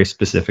them through very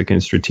specific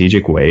and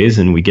strategic ways,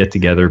 and we get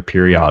together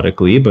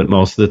periodically, but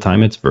most of the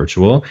time it's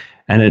virtual,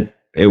 and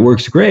it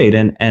works great.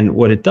 And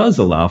what it does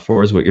allow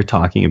for is what you're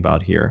talking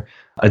about here,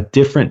 a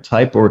different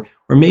type, or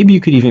maybe you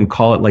could even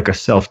call it like a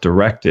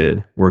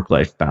self-directed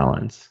work-life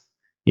balance.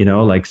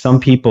 Like, some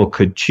people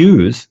could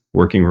choose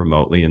working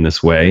remotely in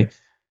this way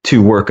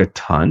to work a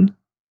ton,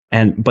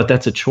 but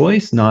that's a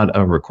choice, not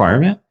a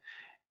requirement.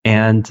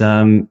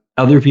 And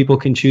other people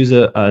can choose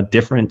a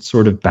different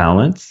sort of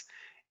balance.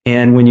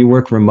 And when you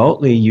work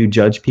remotely, you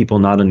judge people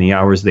not on the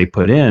hours they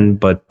put in,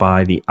 but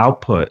by the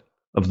output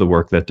of the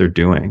work that they're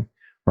doing,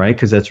 right?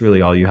 Because that's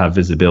really all you have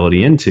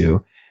visibility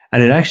into.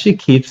 And it actually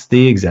keeps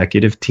the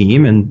executive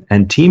team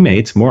and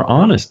teammates more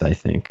honest, I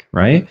think,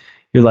 right?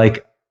 You're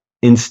like,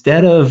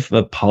 instead of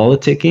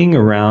politicking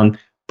around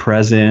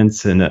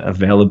presence and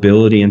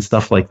availability and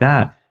stuff like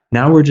that,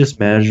 now we're just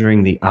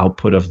measuring the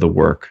output of the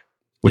work,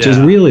 which is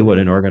really what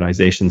an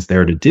organization's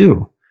there to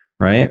do.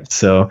 Right.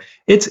 So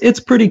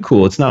it's pretty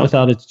cool. It's not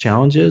without its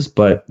challenges,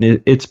 but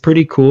it's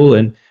pretty cool.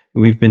 And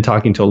we've been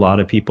talking to a lot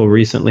of people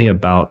recently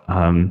about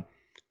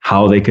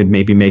how they could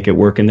maybe make it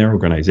work in their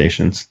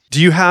organizations.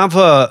 Do you have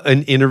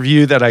an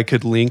interview that I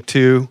could link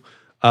to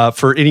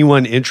for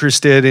anyone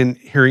interested in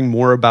hearing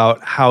more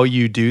about how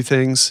you do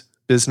things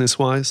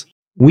business-wise?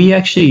 We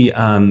actually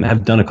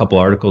have done a couple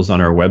articles on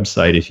our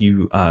website. If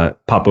you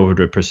pop over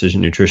to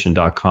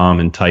precisionnutrition.com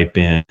and type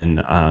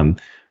in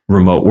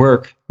remote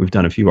work, we've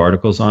done a few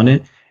articles on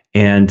it.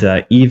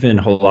 And even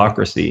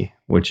Holacracy,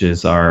 which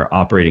is our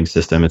operating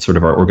system, it's sort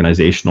of our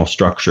organizational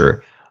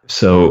structure.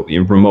 So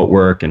remote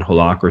work and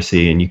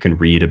Holacracy, and you can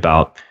read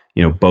about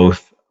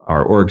both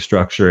our org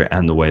structure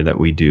and the way that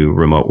we do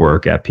remote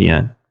work at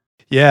PN.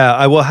 Yeah,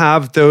 I will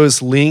have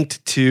those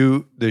linked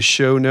to the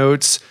show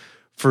notes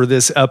for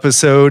this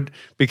episode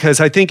because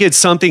I think it's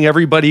something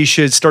everybody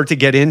should start to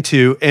get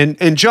into.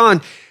 And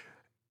John,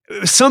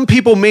 some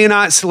people may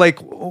not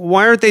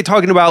why aren't they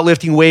talking about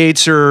lifting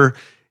weights or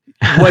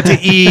what to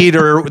eat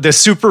or the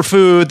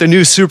superfood, the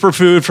new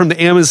superfood from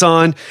the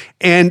Amazon?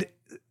 And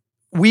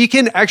we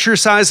can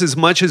exercise as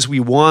much as we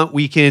want.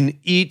 We can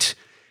eat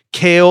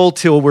kale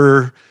till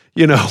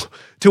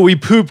we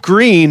poop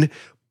green.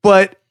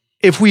 But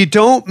if we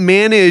don't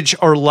manage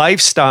our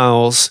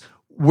lifestyles,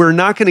 we're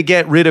not going to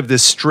get rid of the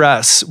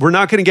stress. We're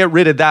not going to get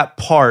rid of that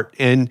part.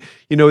 And,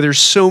 there's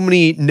so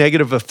many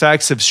negative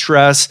effects of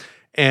stress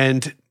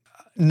and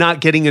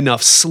not getting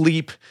enough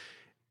sleep.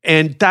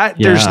 And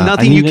there's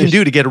nothing you can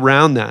do to get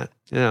around that.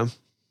 Yeah.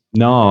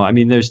 No,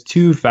 there's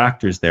two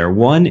factors there.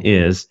 One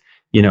is,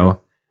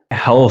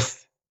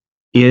 health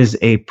is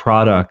a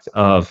product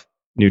of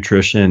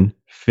nutrition,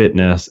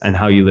 fitness, and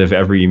how you live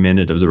every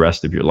minute of the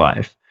rest of your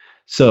life.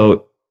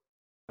 So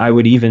I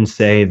would even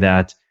say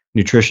that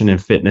nutrition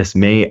and fitness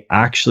may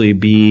actually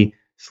be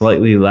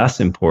slightly less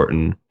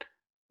important,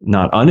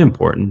 not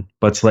unimportant,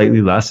 but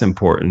slightly less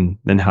important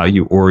than how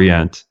you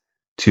orient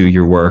to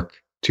your work,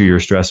 to your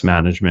stress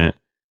management,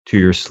 to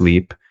your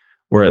sleep,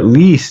 or at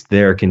least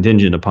they're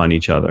contingent upon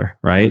each other,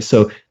 right?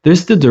 So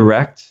there's the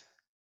direct,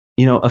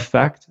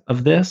 effect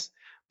of this,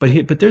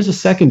 but there's a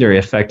secondary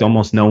effect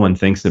almost no one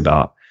thinks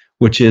about,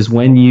 which is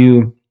when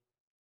you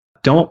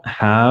don't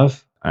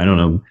have,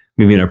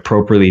 maybe an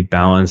appropriately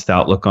balanced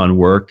outlook on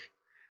work,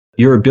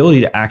 your ability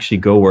to actually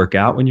go work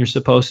out when you're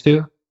supposed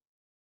to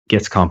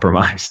gets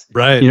compromised.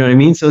 Right. You know what I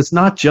mean? So it's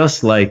not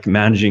just like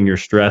managing your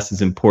stress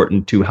is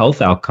important to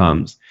health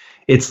outcomes.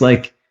 It's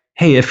like,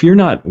 hey, if you're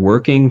not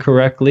working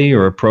correctly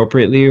or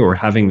appropriately or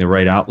having the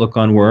right outlook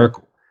on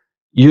work,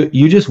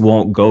 you just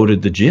won't go to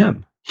the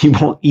gym. You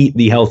won't eat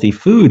the healthy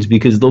foods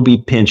because they'll be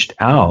pinched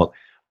out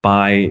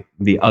by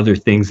the other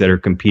things that are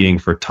competing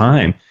for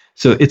time.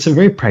 So it's a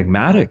very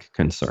pragmatic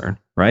concern,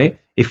 right?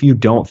 If you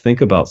don't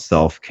think about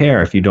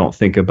self-care, if you don't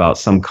think about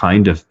some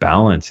kind of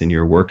balance in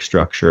your work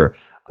structure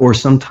or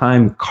some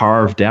time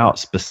carved out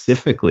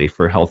specifically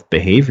for health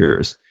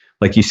behaviors,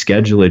 like you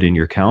schedule it in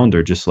your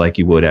calendar just like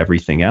you would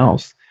everything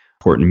else,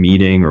 important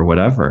meeting or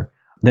whatever,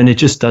 then it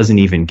just doesn't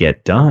even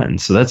get done.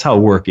 So that's how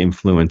work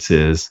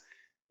influences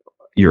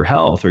your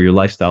health, or your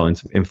lifestyle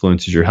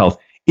influences your health,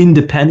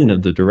 independent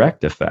of the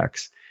direct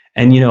effects.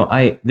 And,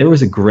 there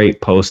was a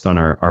great post on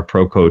our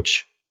Pro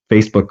Coach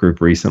Facebook group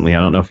recently. I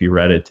don't know if you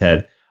read it,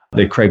 Ted,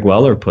 that Craig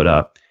Weller put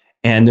up.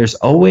 And there's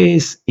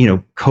always,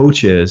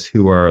 coaches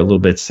who are a little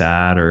bit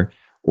sad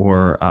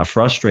or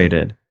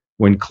frustrated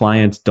when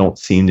clients don't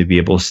seem to be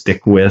able to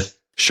stick with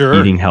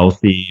eating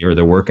healthy or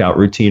their workout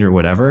routine or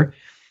whatever.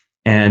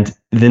 And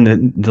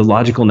then the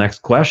logical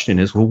next question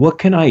is, well, what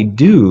can I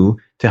do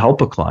to help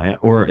a client?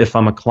 Or if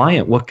I'm a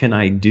client, what can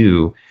I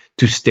do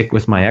to stick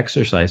with my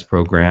exercise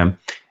program?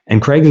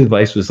 And Craig's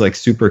advice was like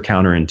super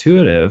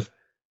counterintuitive,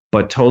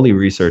 but totally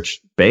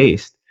research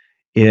based,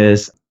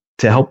 is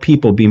to help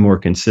people be more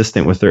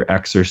consistent with their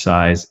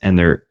exercise and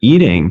their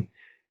eating.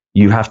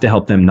 You have to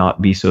help them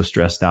not be so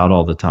stressed out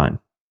all the time.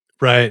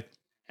 Right.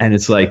 And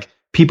it's like,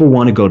 people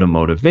want to go to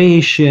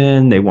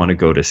motivation, they want to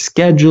go to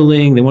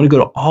scheduling, they want to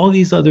go to all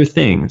these other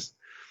things.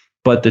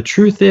 But the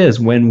truth is,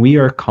 when we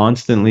are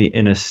constantly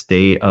in a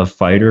state of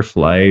fight or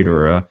flight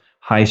or a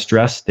high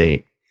stress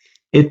state,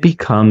 it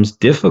becomes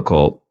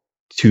difficult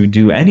to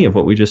do any of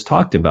what we just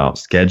talked about: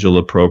 schedule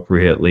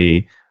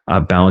appropriately,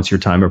 balance your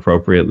time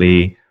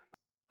appropriately,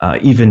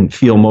 even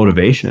feel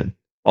motivation.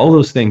 All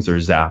those things are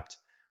zapped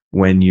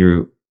when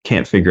you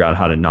can't figure out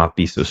how to not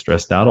be so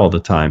stressed out all the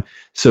time.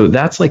 So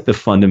that's like the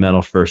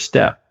fundamental first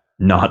step: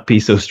 not be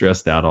so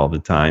stressed out all the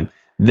time.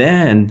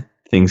 Then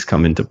things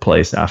come into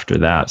place after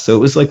that. So it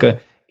was like a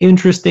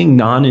interesting,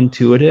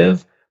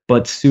 non-intuitive,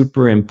 but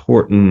super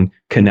important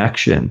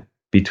connection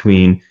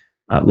between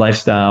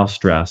lifestyle,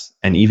 stress,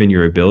 and even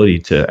your ability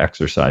to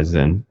exercise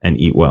and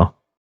eat well.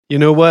 You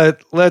know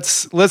what?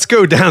 Let's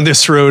go down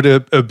this road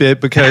a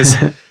bit, because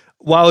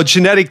while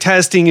genetic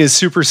testing is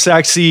super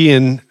sexy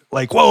and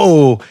like,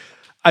 whoa,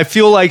 I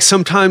feel like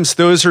sometimes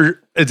those are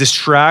a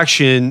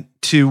distraction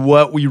to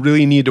what we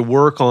really need to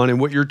work on and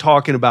what you're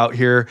talking about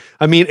here.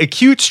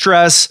 Acute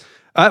stress,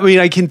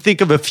 I can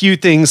think of a few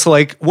things.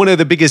 Like, one of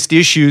the biggest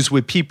issues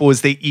with people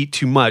is they eat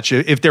too much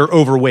if they're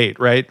overweight,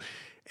 right?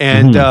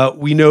 And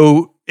we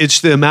know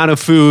it's the amount of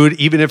food,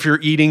 even if you're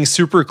eating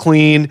super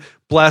clean,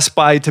 blessed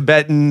by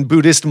Tibetan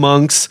Buddhist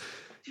monks,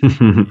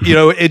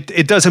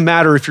 it doesn't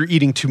matter if you're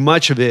eating too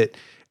much of it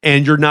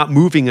and you're not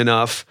moving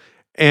enough.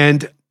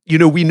 And,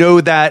 we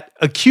know that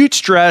acute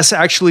stress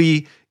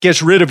actually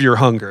gets rid of your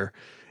hunger.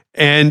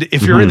 And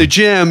if you're in the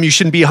gym, you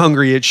shouldn't be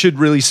hungry. It should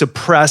really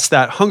suppress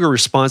that hunger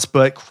response.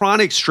 But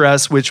chronic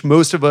stress, which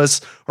most of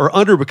us are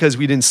under because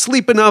we didn't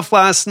sleep enough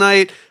last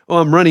night. Oh,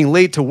 I'm running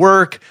late to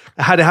work.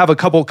 I had to have a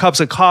couple cups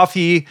of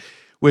coffee,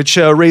 which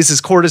raises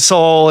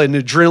cortisol and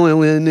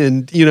adrenaline,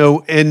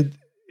 and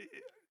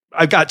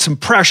I've got some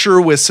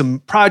pressure with some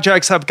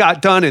projects I've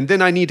got done, and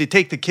then I need to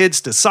take the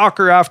kids to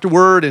soccer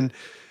afterward, and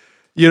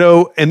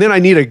and then I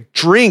need a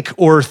drink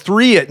or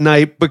 3 at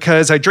night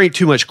because I drank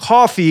too much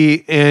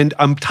coffee and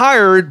I'm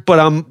tired, but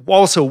I'm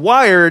also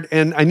wired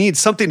and I need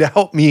something to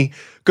help me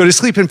go to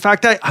sleep. In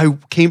fact, I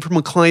came from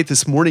a client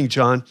this morning,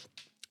 John.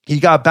 He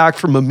got back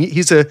from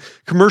he's a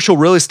commercial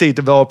real estate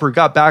developer,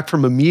 got back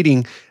from a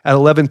meeting at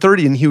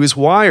 11:30 and he was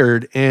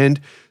wired.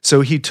 And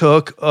so he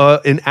took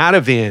an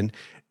Ativan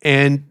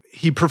and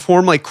he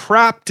performed like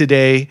crap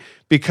today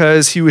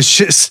because he was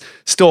just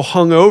still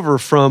hungover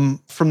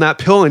from that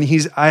pill. And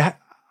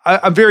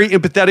I'm very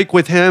empathetic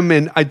with him,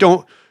 and I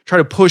don't try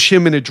to push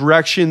him in a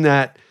direction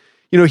that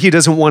he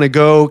doesn't want to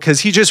go,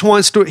 because he just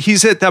wants to.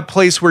 He's at that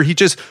place where he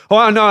just,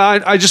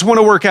 I just want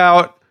to work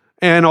out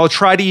and I'll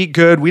try to eat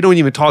good. We don't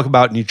even talk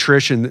about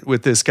nutrition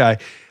with this guy.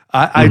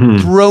 I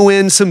throw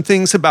in some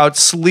things about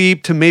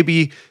sleep to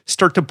maybe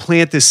start to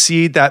plant the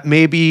seed that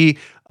maybe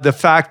the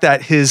fact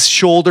that his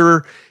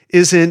shoulder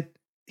isn't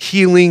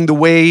healing the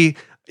way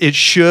it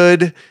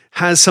should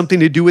has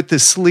something to do with the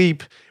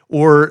sleep,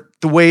 or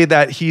the way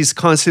that he's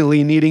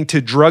constantly needing to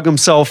drug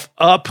himself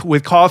up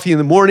with coffee in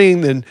the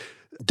morning, then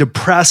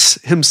depress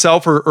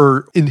himself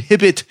or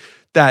inhibit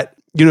that,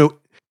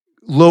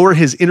 lower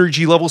his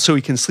energy level so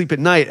he can sleep at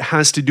night,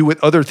 has to do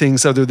with other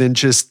things other than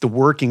just the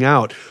working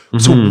out.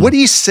 So what do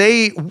you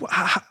say?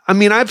 I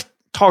mean, I've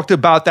talked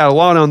about that a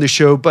lot on the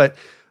show, but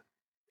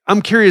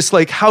I'm curious,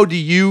 like, how do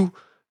you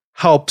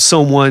help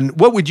someone?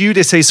 What would you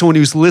say someone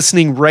who's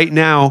listening right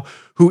now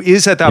who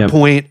is at that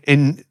point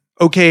and,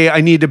 okay, I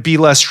need to be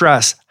less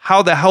stressed.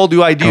 How the hell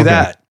do I do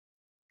that?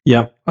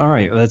 Yep. All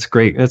right. That's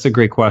great. That's a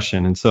great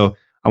question. And so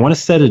I want to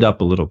set it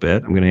up a little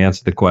bit. I'm going to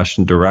answer the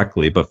question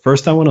directly, but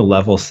first I want to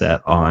level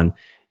set on,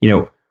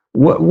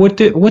 what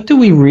do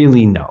we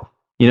really know?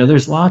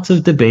 There's lots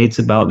of debates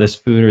about this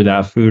food or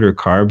that food or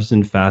carbs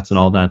and fats and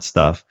all that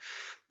stuff.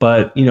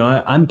 But,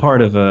 I'm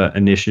part of an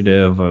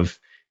initiative of,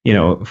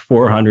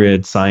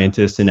 400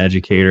 scientists and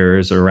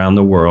educators around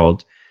the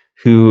world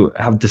who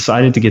have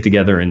decided to get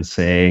together and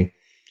say,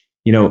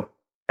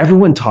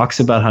 everyone talks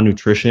about how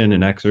nutrition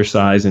and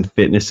exercise and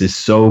fitness is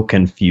so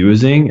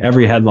confusing.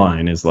 Every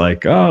headline is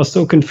like, oh,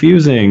 so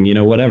confusing,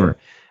 whatever.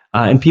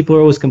 And people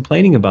are always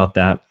complaining about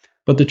that.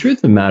 But the truth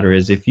of the matter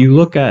is, if you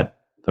look at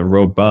the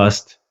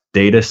robust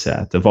data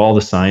set of all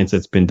the science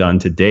that's been done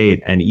to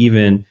date, and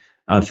even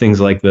things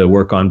like the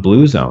work on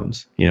blue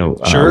zones,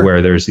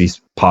 where there's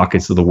these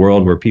pockets of the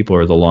world where people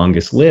are the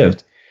longest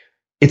lived,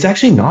 it's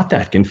actually not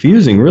that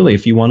confusing, really,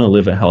 if you want to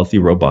live a healthy,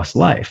 robust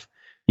life.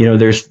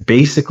 There's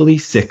basically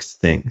 6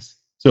 things.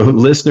 So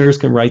listeners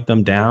can write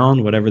them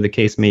down, whatever the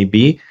case may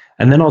be,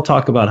 and then I'll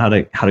talk about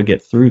how to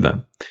get through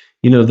them.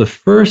 The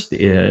first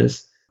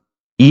is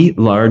eat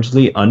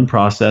largely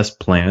unprocessed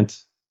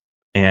plant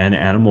and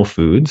animal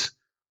foods,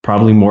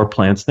 probably more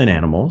plants than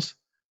animals,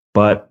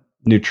 but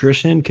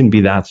nutrition can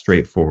be that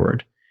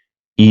straightforward.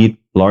 Eat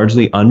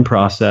largely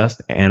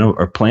unprocessed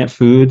or plant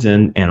foods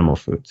and animal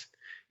foods.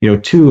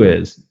 2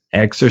 is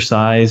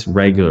exercise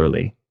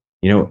regularly,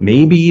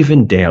 maybe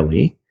even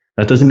daily.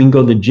 That doesn't mean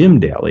go to the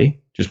gym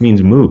daily, just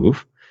means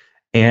move,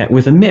 and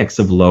with a mix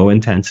of low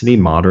intensity,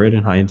 moderate,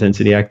 and high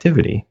intensity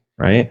activity,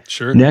 right?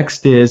 Sure.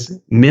 Next is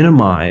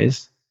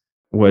minimize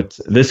what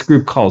this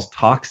group calls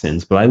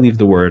toxins, but I leave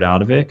the word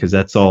out of it because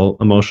that's all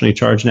emotionally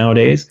charged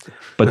nowadays.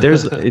 But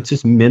it's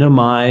just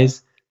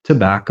minimize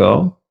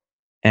tobacco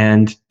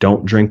and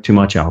don't drink too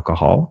much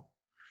alcohol.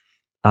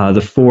 The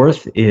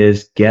 4th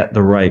is get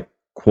the right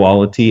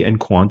quality and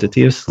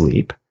quantity of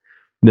sleep.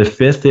 The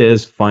 5th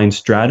is find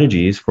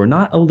strategies for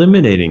not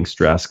eliminating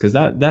stress, because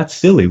that's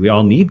silly. We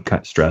all need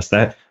stress.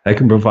 That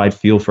can provide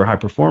fuel for high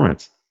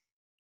performance,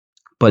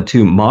 but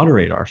to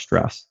moderate our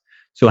stress.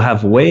 So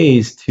have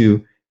ways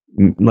to,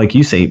 like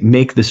you say,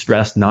 make the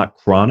stress not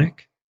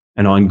chronic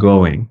and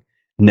ongoing,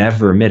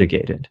 never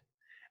mitigated.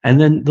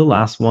 And then the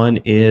last one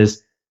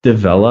is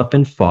develop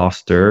and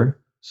foster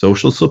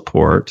social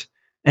support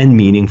and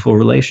meaningful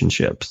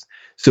relationships.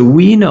 So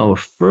we know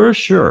for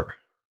sure,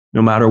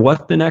 no matter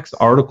what the next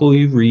article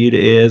you read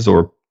is,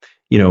 or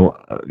a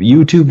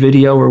YouTube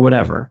video or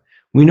whatever,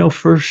 we know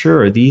for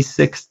sure these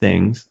 6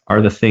 things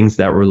are the things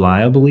that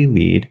reliably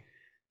lead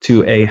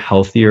to a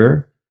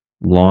healthier,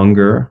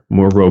 longer,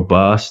 more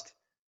robust,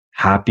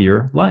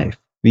 happier life.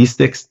 These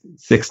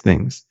six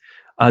things.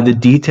 The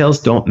details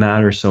don't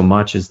matter so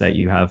much as that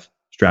you have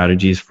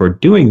strategies for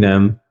doing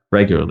them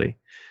regularly.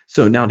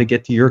 So now to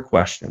get to your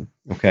question,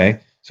 okay?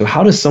 So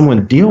how does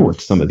someone deal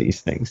with some of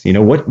these things?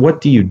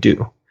 What do you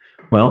do?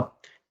 Well,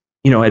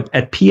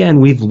 at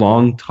PN, we've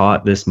long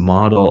taught this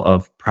model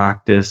of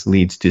practice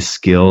leads to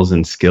skills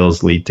and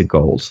skills lead to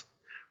goals,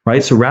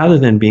 right? So rather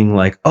than being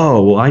like,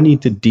 oh, well, I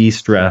need to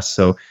de-stress.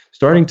 So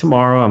starting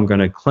tomorrow, I'm going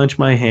to clench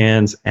my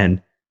hands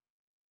and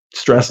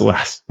stress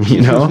less,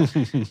 I'm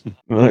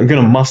going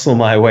to muscle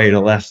my way to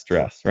less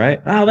stress,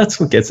 right? That's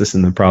what gets us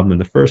in the problem in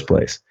the first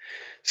place.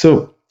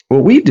 So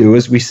what we do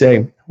is we say,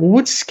 well,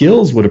 what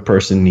skills would a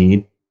person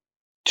need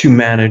to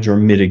manage or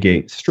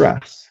mitigate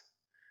stress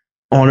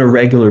on a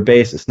regular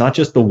basis, not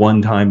just the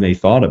one time they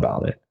thought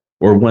about it,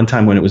 or one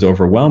time when it was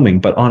overwhelming,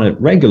 but on a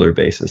regular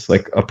basis,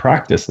 like a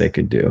practice they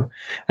could do.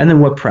 And then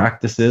what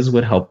practices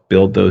would help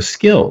build those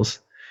skills.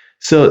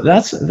 So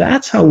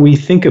that's how we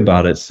think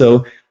about it.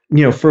 So,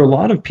 for a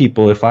lot of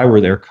people, if I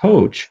were their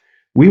coach,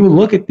 we would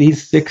look at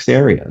these 6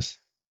 areas,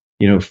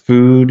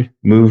 food,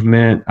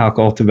 movement,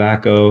 alcohol,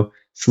 tobacco,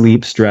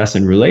 sleep, stress,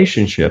 and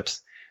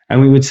relationships.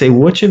 And we would say,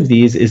 which of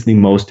these is the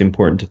most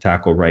important to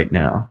tackle right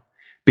now?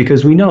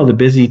 Because we know the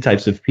busy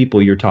types of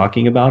people you're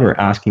talking about or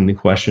asking the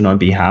question on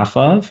behalf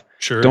of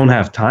don't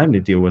have time to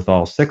deal with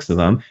all 6 of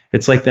them.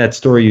 It's like that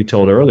story you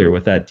told earlier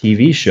with that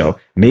TV show.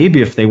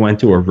 Maybe if they went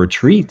to a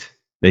retreat,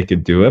 they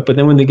could do it. But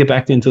then when they get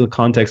back into the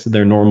context of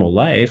their normal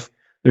life,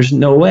 there's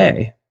no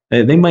way.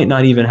 They might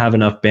not even have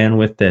enough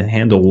bandwidth to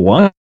handle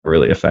one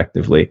really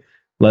effectively,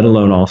 let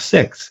alone all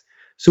 6.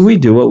 So we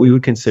do what we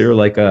would consider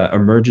like a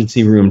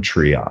emergency room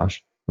triage,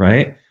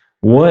 right?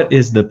 What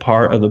is the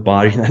part of the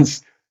body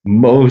that's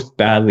most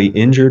badly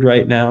injured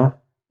right now?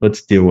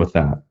 Let's deal with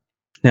that.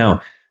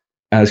 Now,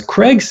 as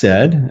Craig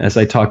said, as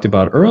I talked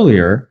about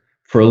earlier,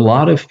 for a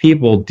lot of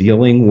people,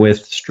 dealing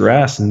with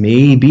stress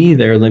may be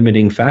their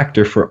limiting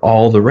factor for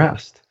all the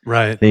rest.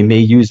 Right. They may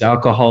use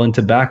alcohol and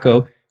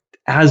tobacco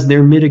as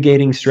their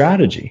mitigating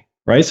strategy,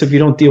 right? So if you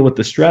don't deal with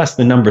the stress,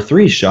 the number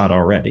 3 is shot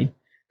already,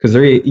 because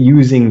they're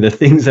using the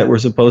things that we're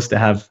supposed to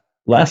have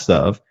less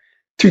of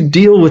to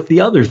deal with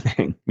the other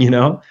thing,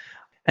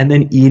 And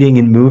then eating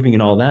and moving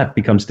and all that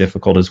becomes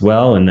difficult as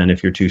well. And then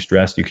if you're too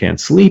stressed, you can't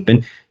sleep.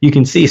 And you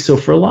can see, so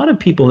for a lot of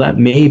people, that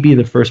may be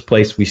the first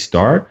place we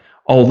start,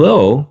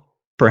 although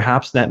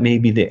perhaps that may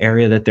be the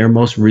area that they're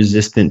most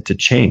resistant to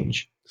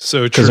change. So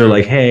true. Because they're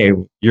like, hey,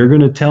 you're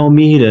going to tell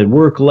me to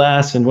work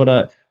less and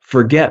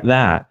forget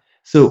that.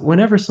 So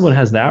whenever someone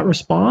has that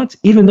response,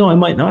 even though I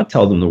might not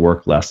tell them to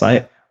work less,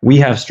 we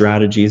have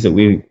strategies that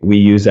we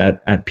use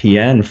at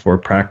PN for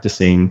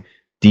practicing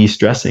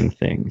de-stressing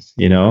things,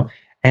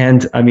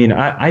 And I mean,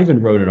 I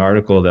even wrote an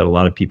article that a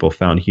lot of people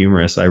found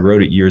humorous. I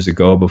wrote it years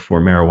ago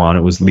before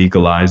marijuana was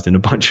legalized in a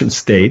bunch of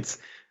states.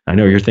 I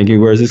know you're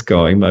thinking, where's this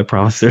going? But I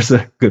promise there's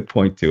a good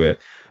point to it.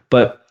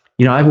 But,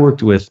 I've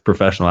worked with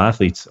professional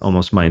athletes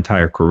almost my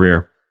entire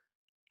career.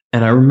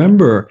 And I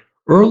remember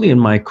early in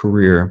my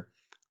career,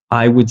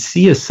 I would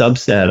see a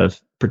subset of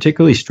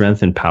particularly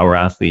strength and power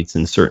athletes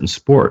in certain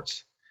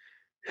sports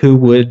who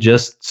would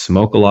just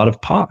smoke a lot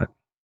of pot.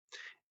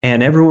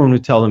 And everyone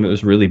would tell them it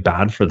was really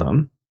bad for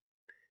them.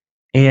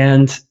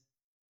 And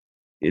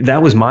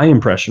that was my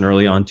impression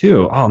early on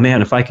too. Oh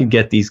man, if I could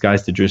get these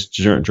guys to just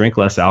drink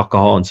less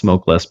alcohol and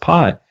smoke less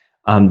pot,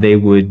 they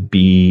would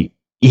be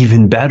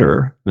even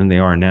better than they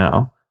are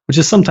now, which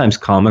is sometimes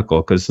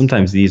comical because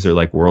sometimes these are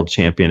like world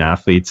champion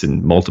athletes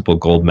and multiple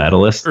gold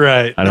medalists.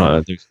 Right. I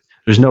don't know.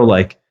 There's no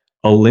like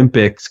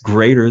Olympics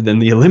greater than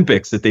the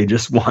Olympics that they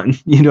just won.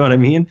 You know what I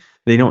mean?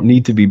 They don't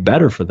need to be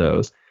better for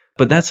those.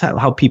 But that's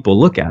how people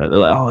look at it. They're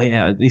like, oh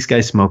yeah, these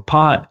guys smoke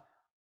pot.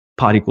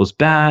 Pot equals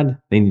bad.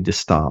 They need to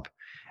stop.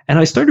 And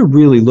I started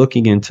really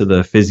looking into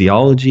the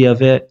physiology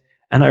of it.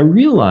 And I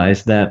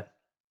realized that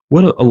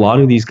what a lot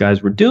of these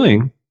guys were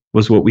doing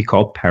was what we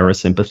call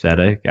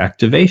parasympathetic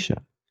activation.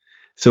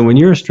 So when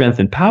you're a strength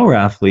and power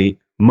athlete,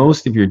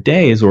 most of your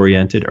day is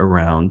oriented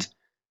around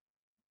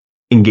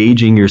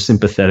engaging your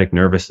sympathetic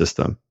nervous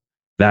system.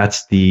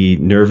 That's the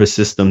nervous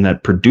system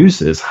that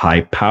produces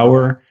high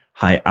power,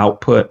 high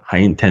output, high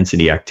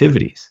intensity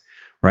activities,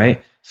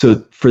 right?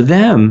 So for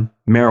them,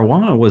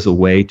 marijuana was a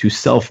way to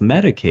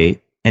self-medicate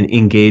and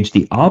engage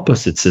the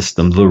opposite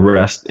system, the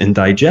rest and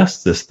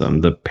digest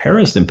system, the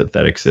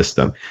parasympathetic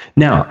system.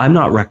 Now, I'm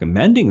not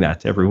recommending that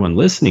to everyone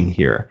listening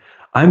here.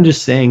 I'm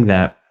just saying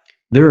that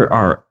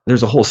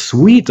there's a whole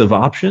suite of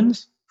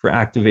options for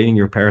activating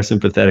your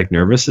parasympathetic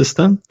nervous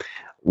system.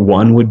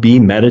 One would be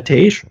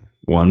meditation.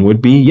 One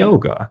would be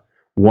yoga.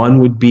 One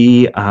would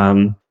be,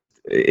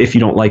 if you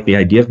don't like the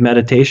idea of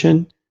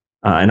meditation,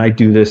 and I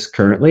do this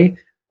currently,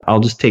 I'll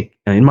just take,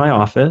 in my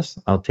office,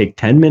 I'll take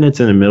 10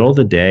 minutes in the middle of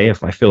the day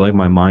if I feel like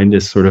my mind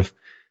is sort of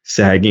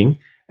sagging,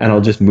 and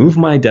I'll just move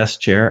my desk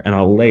chair and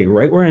I'll lay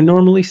right where I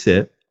normally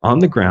sit on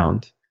the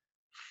ground,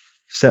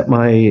 set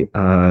my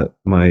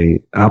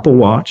Apple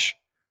Watch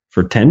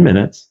for 10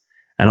 minutes,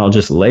 and I'll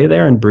just lay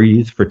there and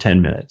breathe for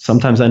 10 minutes.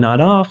 Sometimes I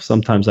nod off,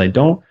 sometimes I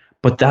don't,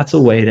 but that's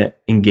a way to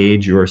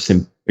engage your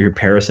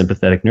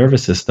parasympathetic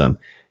nervous system.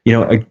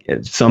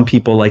 Some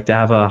people like to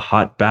have a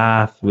hot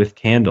bath with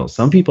candles.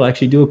 Some people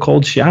actually do a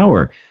cold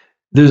shower.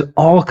 There's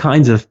all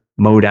kinds of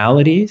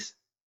modalities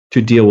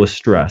to deal with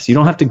stress. You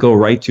don't have to go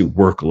right to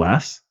work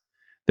less.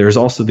 There's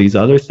also these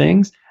other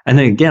things. And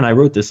then again, I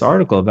wrote this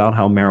article about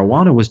how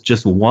marijuana was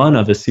just one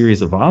of a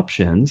series of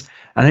options.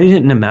 And I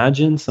didn't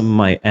imagine some of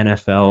my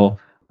NFL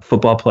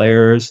football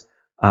players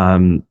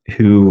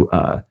who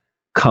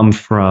come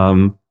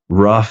from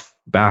rough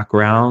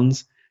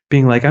backgrounds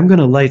being like, I'm going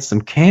to light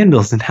some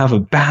candles and have a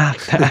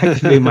bath to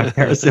activate my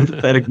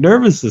parasympathetic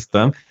nervous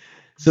system.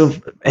 So,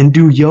 and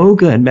do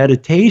yoga and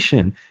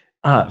meditation.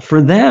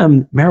 For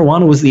them,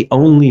 marijuana was the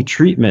only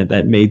treatment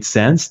that made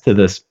sense to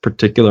this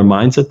particular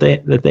mindset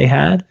that they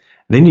had.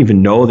 They didn't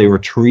even know they were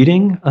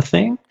treating a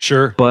thing.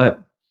 Sure.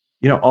 But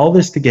all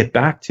this to get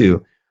back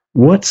to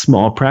what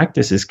small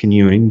practices can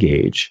you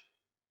engage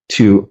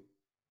to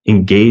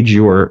engage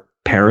your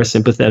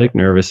parasympathetic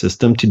nervous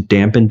system to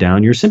dampen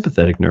down your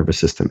sympathetic nervous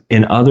system.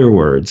 In other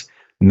words,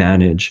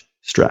 manage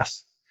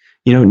stress.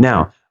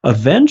 Now,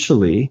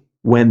 eventually,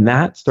 when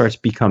that starts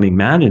becoming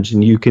managed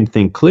and you can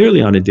think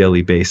clearly on a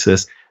daily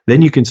basis,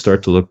 then you can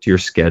start to look to your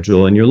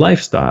schedule and your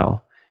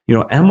lifestyle.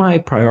 Am I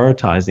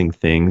prioritizing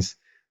things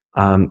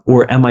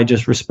or am I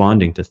just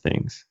responding to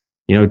things?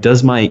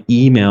 Does my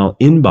email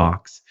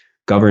inbox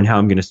govern how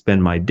I'm going to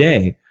spend my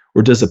day?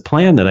 Or does a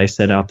plan that I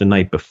set out the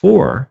night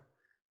before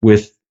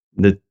with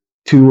the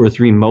 2 or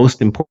 3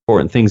 most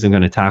important things I'm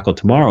going to tackle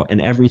tomorrow,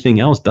 and everything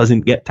else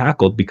doesn't get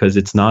tackled because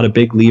it's not a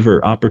big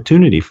lever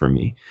opportunity for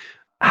me?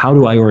 How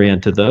do I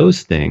orient to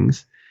those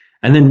things?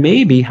 And then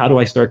maybe how do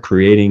I start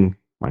creating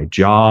my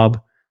job,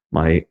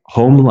 my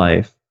home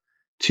life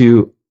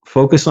to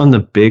focus on the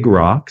big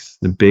rocks,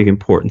 the big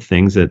important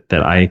things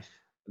that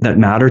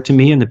matter to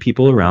me and the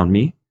people around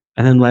me,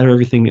 and then let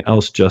everything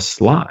else just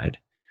slide.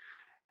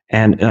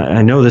 And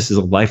I know this is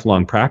a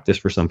lifelong practice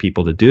for some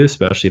people to do,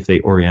 especially if they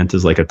orient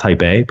as like a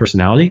type A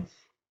personality,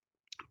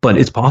 but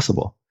it's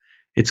possible.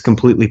 It's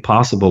completely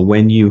possible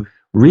when you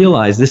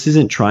realize this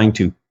isn't trying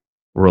to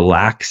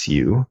relax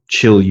you,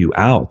 chill you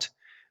out.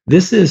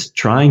 This is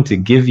trying to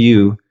give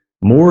you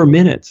more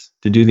minutes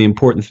to do the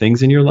important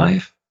things in your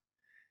life,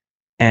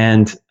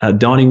 and a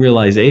dawning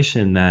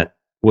realization that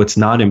what's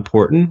not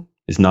important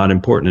is not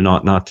important and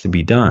ought not to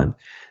be done.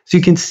 So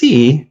you can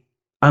see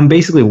I'm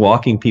basically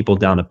walking people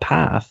down a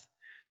path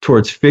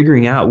towards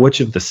figuring out which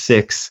of the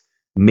 6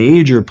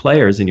 major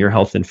players in your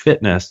health and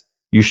fitness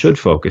you should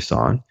focus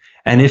on.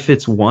 And if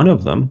it's one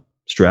of them,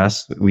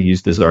 stress, we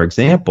used as our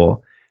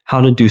example,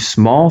 how to do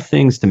small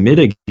things to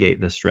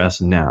mitigate the stress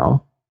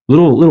now,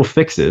 little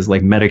fixes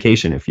like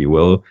medication, if you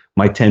will.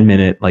 My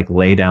 10-minute like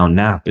lay down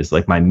nap is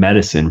like my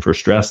medicine for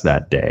stress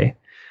that day.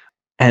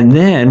 And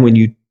then when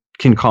you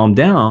can calm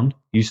down,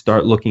 you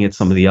start looking at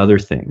some of the other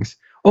things.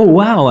 Oh,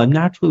 wow, I'm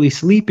naturally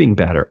sleeping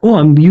better. Oh,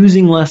 I'm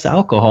using less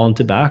alcohol and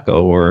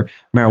tobacco or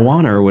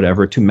marijuana or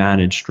whatever to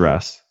manage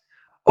stress.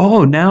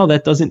 Oh, now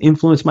that doesn't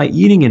influence my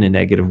eating in a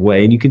negative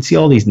way. And you can see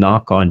all these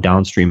knock-on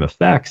downstream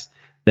effects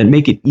that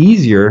make it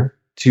easier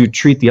to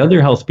treat the other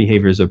health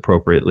behaviors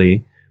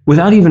appropriately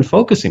without even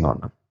focusing on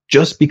them,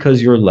 just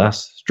because you're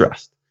less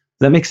stressed.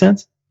 Does that make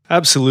sense?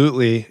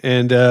 Absolutely.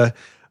 And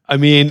I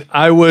mean,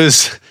 I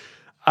was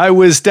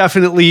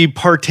definitely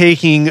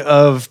partaking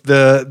of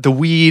the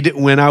weed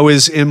when I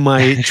was in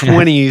my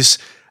 20s,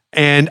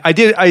 and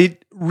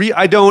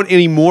I don't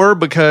anymore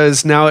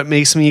because now it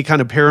makes me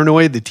kind of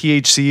paranoid. The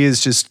THC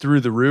is just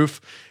through the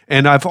roof.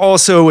 And I've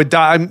also,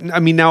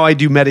 now I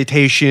do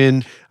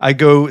meditation. I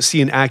go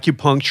see an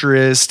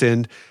acupuncturist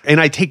and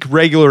I take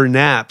regular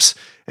naps.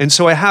 And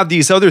so I have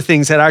these other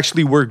things that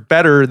actually work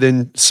better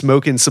than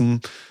smoking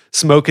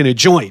a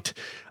joint.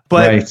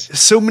 But right.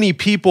 So many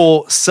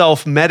people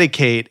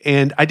self-medicate,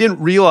 and I didn't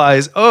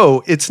realize,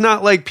 it's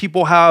not like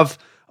people have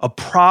a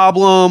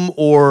problem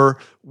or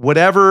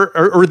whatever,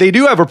 or they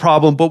do have a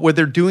problem, but what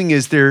they're doing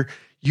is they're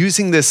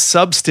using this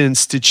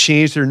substance to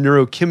change their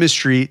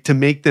neurochemistry to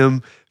make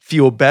them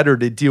feel better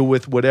to deal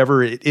with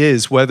whatever it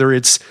is, whether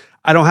it's,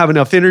 I don't have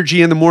enough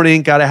energy in the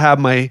morning, got to have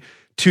my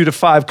 2 to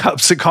 5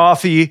 cups of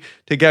coffee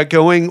to get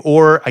going,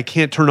 or I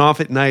can't turn off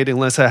at night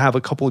unless I have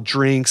a couple of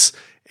drinks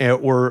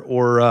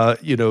or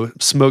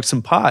smoke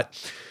some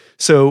pot.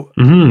 So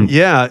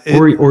yeah,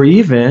 or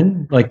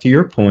even like to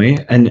your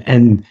point,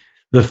 and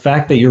the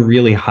fact that you're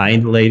really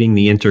highlighting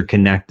the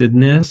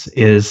interconnectedness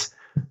is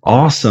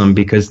awesome,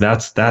 because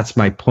that's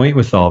my point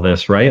with all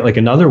this, right? Like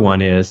another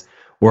one is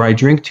where I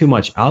drink too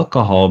much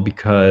alcohol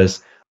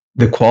because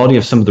the quality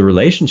of some of the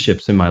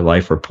relationships in my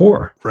life are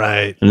poor.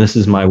 Right. And this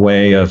is my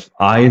way of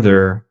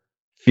either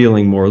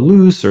feeling more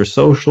loose or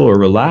social or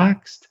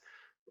relaxed,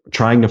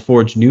 trying to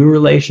forge new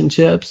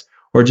relationships,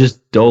 or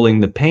just dulling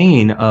the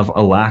pain of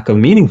a lack of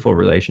meaningful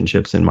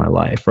relationships in my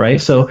life,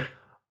 right? So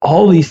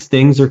all these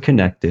things are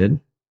connected.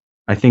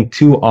 I think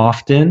too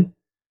often,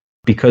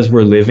 because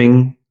we're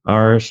living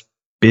our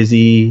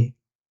busy,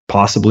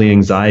 possibly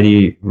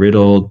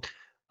anxiety-riddled,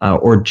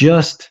 or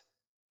just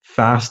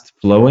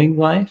fast-flowing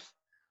life,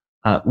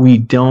 we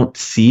don't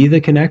see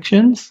the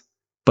connections.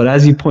 But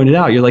as you pointed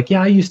out, you're like,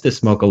 yeah, I used to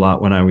smoke a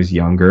lot when I was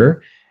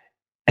younger.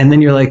 And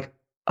then you're like,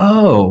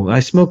 oh, I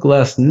smoke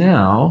less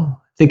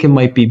now. I think it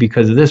might be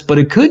because of this, but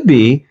it could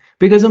be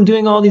because I'm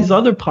doing all these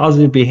other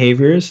positive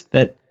behaviors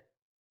that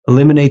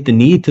eliminate the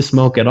need to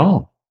smoke at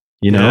all,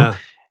 Yeah.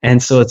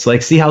 And so it's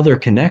like, see how they're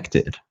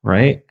connected,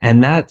 right?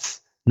 And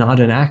that's not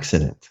an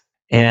accident.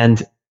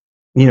 And,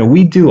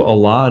 we do a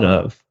lot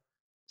of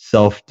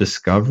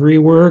self-discovery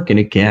work. And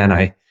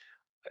again,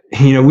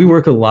 we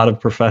work with a lot of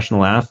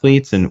professional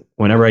athletes, and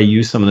whenever I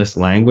use some of this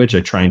language,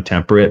 I try and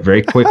temper it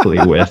very quickly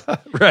with,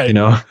 right.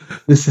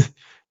 This is,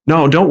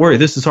 no, don't worry,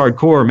 this is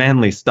hardcore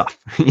manly stuff.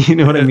 You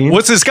know what I mean?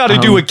 What's this got to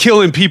do with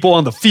killing people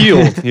on the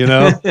field,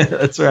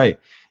 That's right.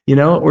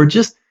 Or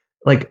just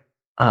like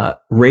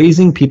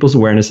raising people's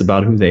awareness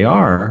about who they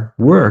are,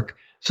 work,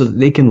 so that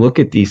they can look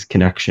at these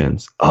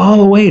connections.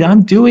 Oh, wait,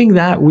 I'm doing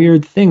that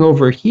weird thing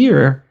over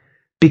here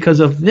because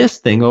of this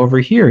thing over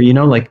here.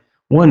 Like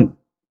one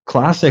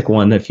classic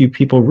one that few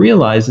people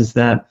realize is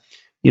that,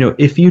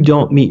 if you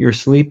don't meet your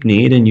sleep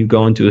need and you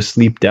go into a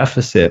sleep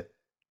deficit,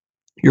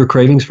 your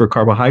cravings for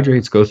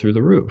carbohydrates go through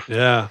the roof.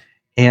 Yeah.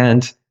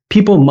 And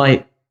people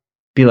might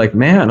be like,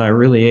 man, I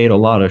really ate a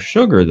lot of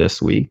sugar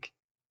this week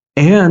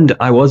and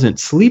I wasn't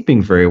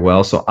sleeping very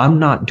well, so I'm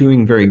not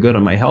doing very good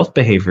on my health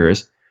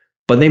behaviors.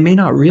 But they may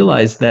not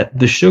realize that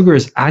the sugar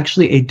is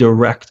actually a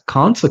direct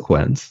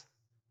consequence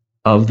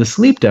of the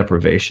sleep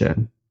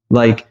deprivation.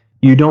 Like,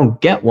 you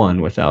don't get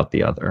one without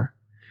the other.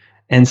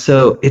 And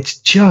so it's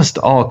just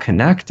all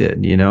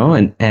connected,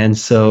 and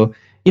so,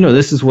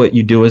 this is what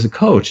you do as a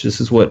coach.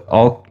 This is what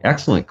all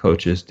excellent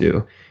coaches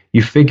do.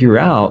 You figure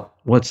out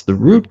what's the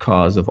root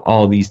cause of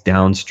all these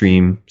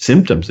downstream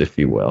symptoms, if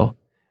you will,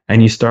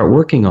 and you start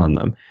working on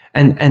them.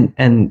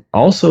 And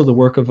also the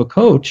work of a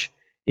coach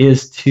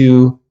is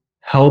to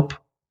help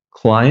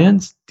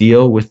clients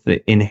deal with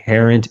the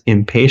inherent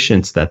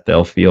impatience that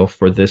they'll feel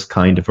for this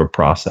kind of a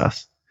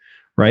process,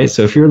 right?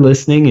 So if you're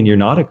listening and you're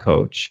not a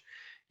coach,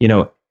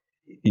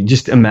 you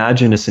just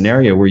imagine a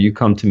scenario where you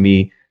come to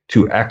me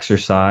to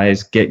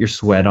exercise, get your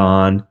sweat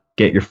on,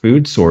 get your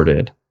food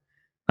sorted,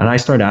 and I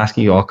start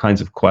asking you all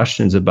kinds of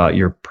questions about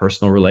your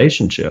personal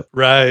relationship.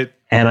 Right.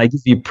 And I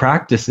give you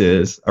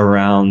practices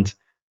around,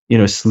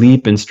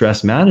 sleep and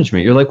stress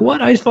management. You're like,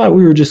 what? I thought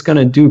we were just going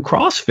to do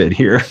CrossFit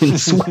here and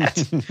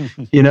sweat,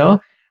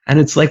 And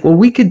it's like, well,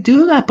 we could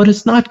do that, but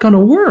it's not going to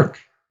work.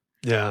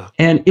 Yeah.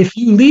 And if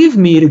you leave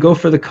me to go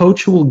for the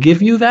coach who will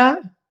give you that,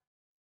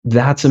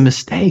 that's a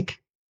mistake.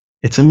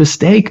 It's a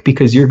mistake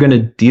because you're going to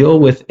deal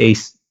with a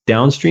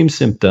downstream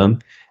symptom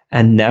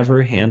and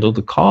never handle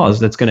the cause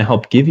that's going to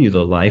help give you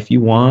the life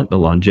you want, the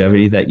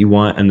longevity that you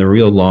want, and the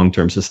real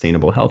long-term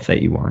sustainable health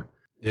that you want.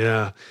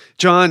 Yeah.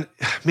 John,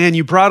 man,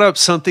 you brought up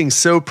something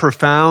so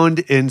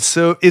profound. And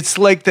so it's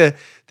like the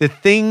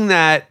thing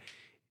that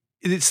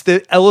it's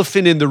the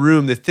elephant in the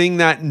room, the thing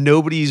that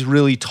nobody's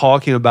really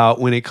talking about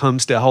when it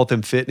comes to health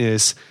and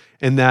fitness.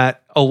 And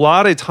that a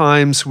lot of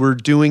times we're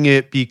doing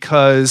it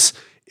because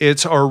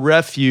it's our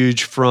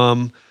refuge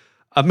from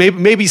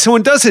maybe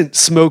someone doesn't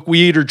smoke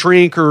weed or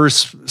drink or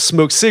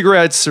smoke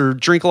cigarettes or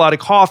drink a lot of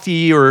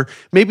coffee, or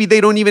maybe they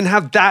don't even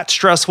have that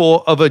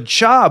stressful of a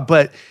job,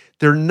 but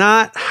they're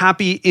not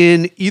happy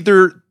in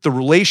either the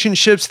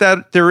relationships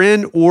that they're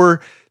in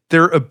or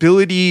their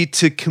ability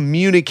to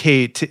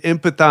communicate, to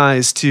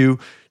empathize,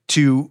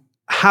 to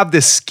have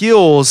the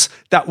skills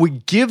that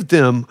would give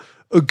them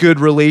a good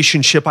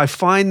relationship. I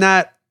find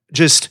that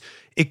just,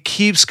 it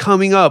keeps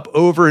coming up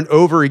over and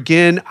over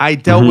again. I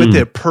dealt with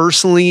it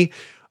personally.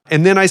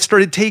 And then I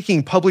started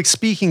taking public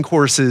speaking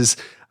courses.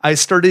 I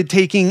started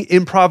taking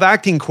improv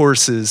acting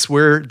courses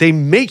where they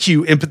make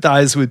you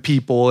empathize with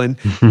people. And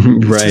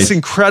it's just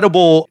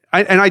incredible.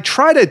 I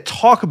try to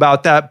talk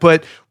about that,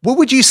 but what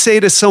would you say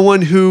to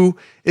someone who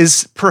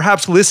is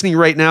perhaps listening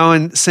right now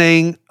and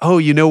saying, oh,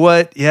 you know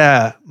what?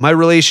 Yeah, my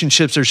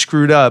relationships are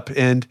screwed up.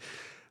 And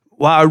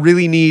wow, I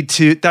really need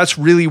to, that's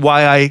really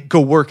why I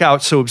go work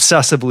out so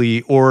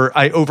obsessively, or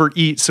I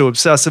overeat so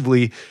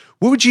obsessively.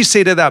 What would you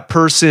say to that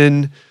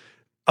person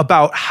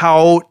about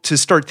how to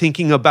start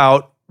thinking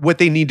about what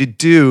they need to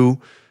do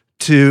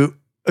to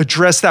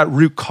address that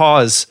root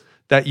cause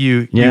that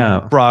you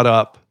brought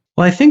up?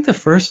 Well, I think the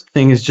first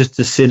thing is just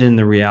to sit in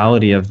the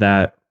reality of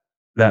that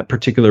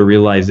particular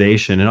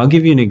realization. And I'll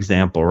give you an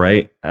example,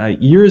 right?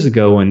 Years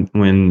ago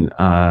when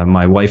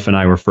my wife and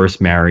I were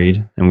first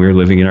married and we were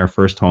living in our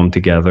first home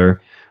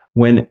together,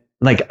 when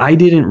I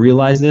didn't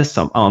realize this,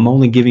 I'm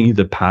only giving you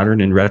the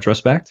pattern in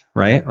retrospect,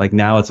 right? Like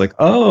now it's like,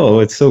 oh,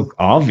 it's so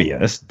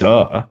obvious,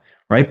 duh,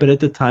 right? But at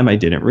the time I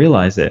didn't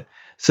realize it.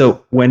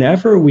 So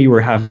whenever we were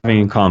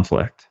having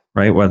conflict,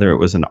 right, whether it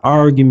was an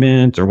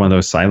argument or one of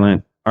those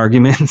silent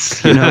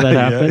arguments, that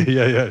happened.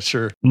 Yeah,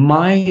 sure.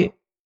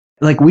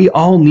 We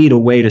all need a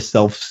way to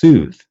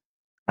self-soothe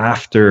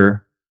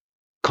after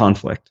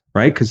conflict,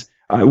 right? Because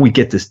we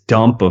get this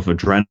dump of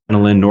adrenaline,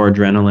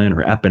 noradrenaline,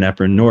 or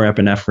epinephrine,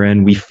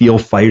 norepinephrine. We feel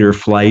fight or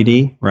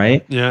flighty,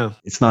 right? Yeah.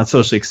 It's not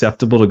socially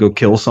acceptable to go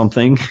kill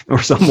something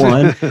or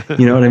someone.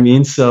 You know what I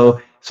mean?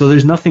 So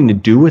there's nothing to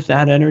do with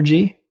that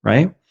energy,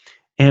 right?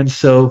 And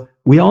so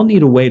we all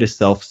need a way to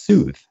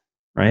self-soothe,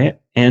 right?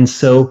 And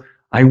so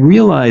I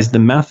realized the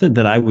method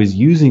that I was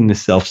using to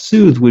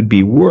self-soothe would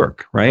be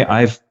work, right?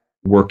 I've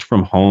worked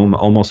from home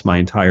almost my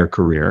entire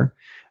career.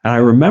 And I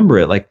remember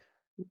it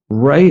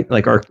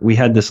we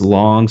had this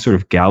long sort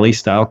of galley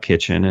style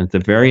kitchen. And at the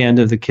very end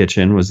of the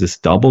kitchen was this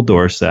double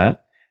door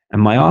set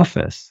and my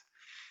office.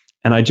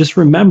 And I just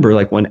remember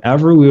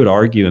whenever we would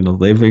argue in the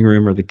living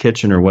room or the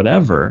kitchen or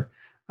whatever,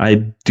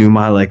 I'd do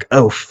my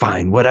oh,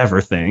 fine,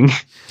 whatever thing.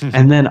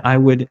 And then I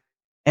would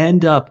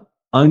end up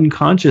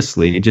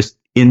unconsciously just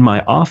in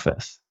my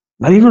office,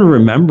 not even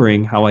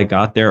remembering how I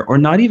got there or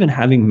not even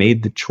having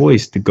made the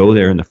choice to go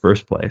there in the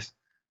first place,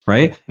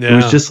 right? Yeah. It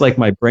was just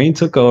my brain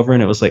took over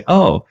and it was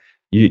oh,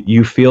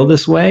 you feel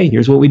this way?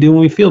 Here's what we do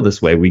when we feel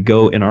this way. We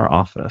go in our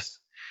office,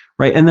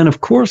 right? And then, of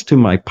course, to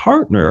my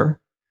partner,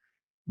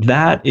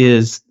 that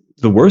is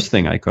the worst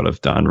thing I could have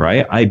done,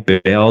 right? I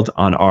bailed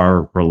on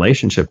our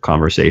relationship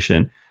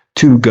conversation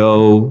to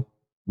go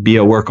be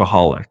a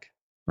workaholic,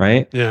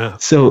 right? Yeah.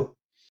 So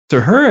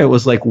to her, it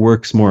was like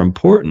work's more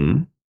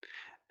important.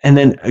 And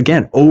then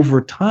again,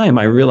 over time,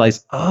 I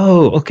realized,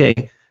 oh,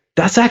 okay,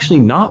 that's actually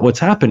not what's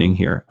happening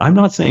here. I'm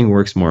not saying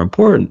work's more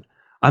important.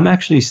 I'm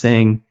actually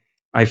saying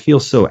I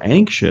feel so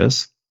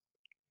anxious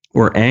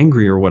or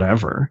angry or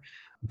whatever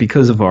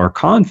because of our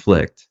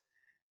conflict.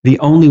 The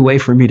only way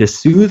for me to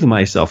soothe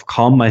myself,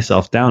 calm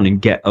myself down,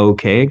 and get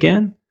okay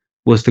again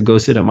was to go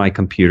sit at my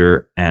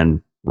computer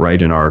and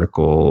write an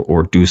article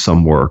or do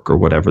some work or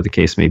whatever the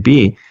case may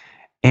be.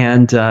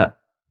 And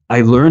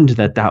I learned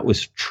that that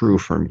was true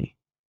for me.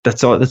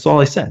 That's all. That's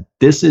all I said.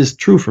 This is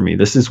true for me.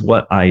 This is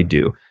what I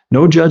do.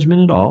 No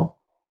judgment at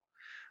all.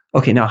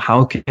 Okay, now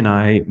how can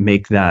I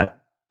make that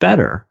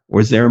better?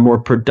 Or is there a more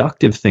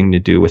productive thing to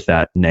do with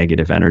that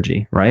negative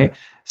energy? Right.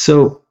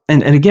 So,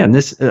 and again,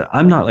 this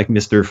I'm not like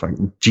Mr.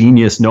 Fucking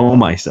Genius, know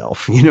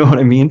myself. You know what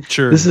I mean?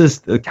 Sure. This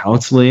is the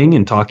counseling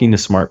and talking to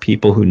smart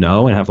people who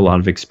know and have a lot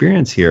of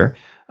experience here.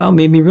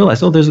 Made me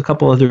realize, oh, there's a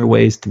couple other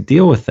ways to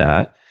deal with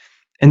that.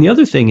 And the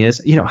other thing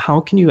is, how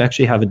can you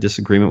actually have a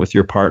disagreement with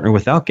your partner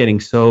without getting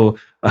so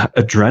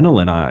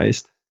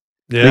adrenalinized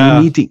that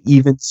you need to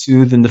even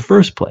soothe in the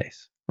first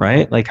place,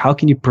 right? Like, how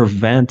can you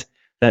prevent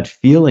that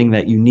feeling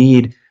that you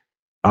need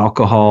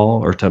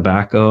alcohol or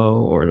tobacco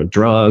or a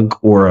drug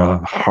or a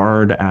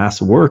hard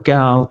ass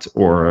workout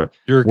or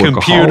your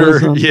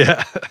computer?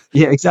 Yeah.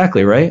 Yeah,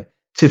 exactly, right?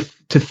 To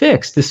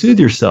fix, to soothe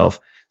yourself.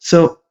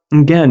 So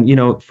again,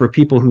 for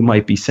people who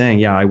might be saying,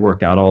 yeah, I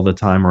work out all the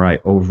time, or I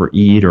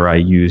overeat, or I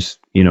use,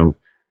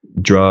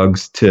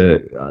 drugs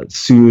to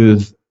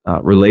soothe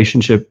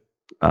relationship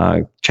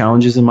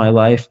challenges in my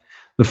life.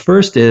 The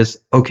first is,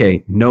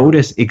 okay,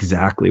 notice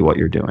exactly what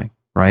you're doing,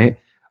 right?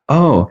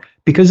 Oh,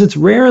 because it's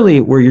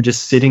rarely where you're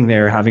just sitting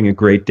there having a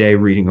great day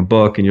reading a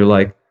book and you're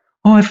like,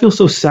 oh, I feel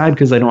so sad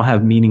because I don't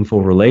have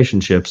meaningful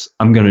relationships.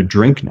 I'm going to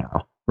drink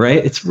now,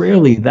 right? It's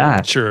rarely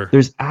that. Sure.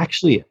 There's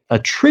actually a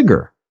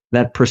trigger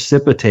that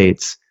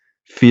precipitates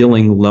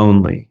feeling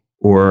lonely,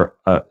 or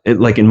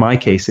like in my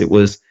case, it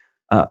was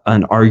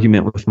an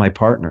argument with my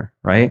partner,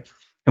 right?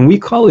 And we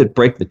call it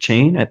break the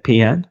chain at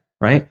PN,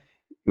 right?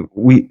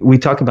 We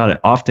talk about it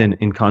often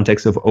in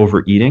context of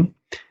overeating,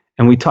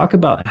 and we talk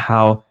about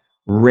how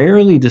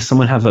rarely does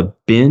someone have a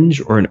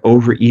binge or an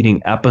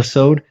overeating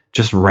episode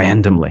just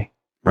randomly,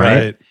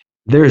 right?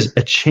 There's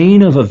a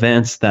chain of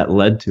events that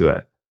led to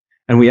it.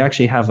 And we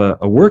actually have a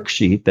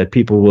worksheet that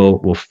people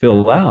will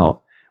fill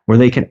out where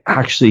they can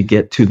actually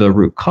get to the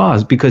root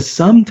cause, because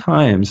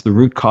sometimes the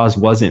root cause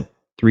wasn't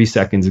 3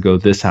 seconds ago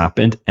this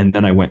happened and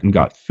then I went and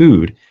got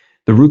food.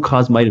 The root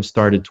cause might have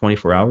started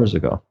 24 hours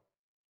ago.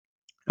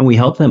 And we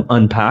help them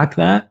unpack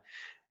that.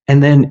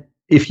 And then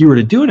if you were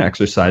to do an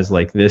exercise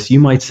like this, you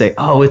might say,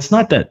 oh, it's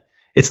not that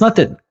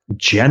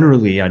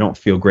generally I don't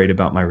feel great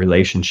about my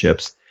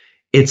relationships.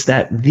 It's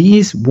that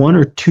these 1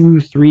 or 2,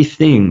 3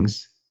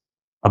 things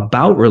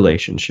about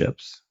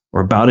relationships,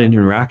 or about an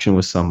interaction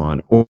with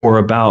someone, or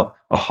about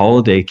a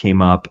holiday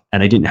came up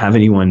and I didn't have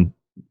anyone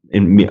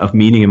of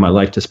meaning in my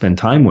life to spend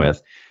time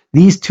with.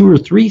 These 2 or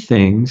 3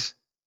 things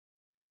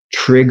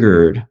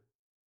triggered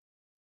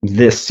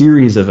this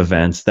series of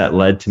events that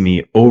led to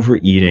me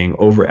overeating,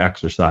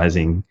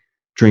 over-exercising,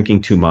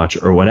 drinking too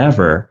much, or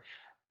whatever.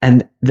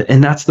 And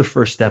that's the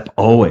first step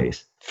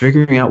always,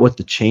 figuring out what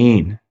the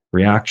chain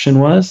reaction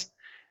was.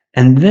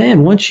 And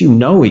then once you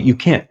know it, you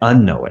can't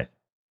unknow it.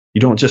 You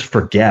don't just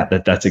forget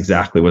that that's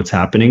exactly what's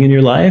happening in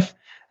your life.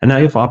 And now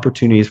you have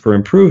opportunities for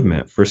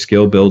improvement, for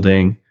skill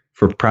building,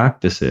 for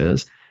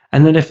practices.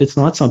 And then if it's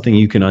not something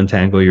you can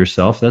untangle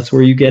yourself, that's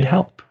where you get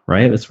help,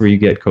 right? That's where you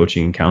get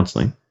coaching and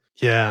counseling.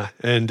 Yeah.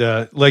 And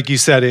like you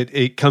said,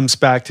 it comes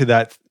back to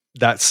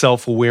that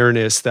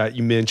self-awareness that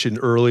you mentioned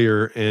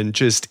earlier, and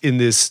just in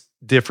this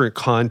different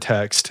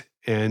context.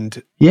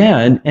 And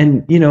yeah.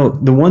 And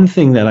the one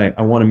thing that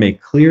I want to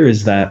make clear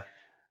is that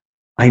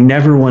I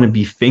never want to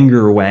be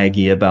finger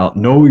waggy about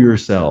know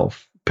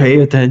yourself,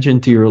 pay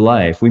attention to your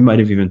life. We might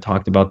have even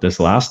talked about this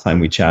last time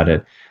we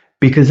chatted,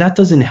 because that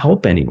doesn't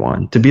help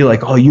anyone to be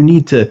like, oh, you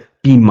need to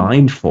be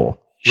mindful,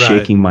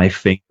 shaking my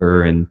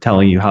finger and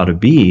telling you how to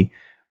be.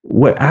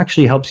 What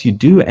actually helps you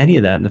do any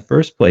of that in the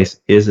first place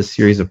is a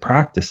series of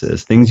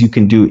practices, things you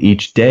can do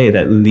each day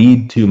that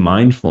lead to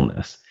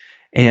mindfulness.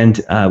 And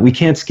we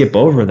can't skip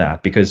over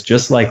that, because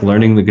just like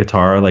learning the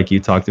guitar, like you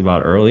talked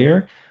about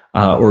earlier,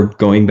 or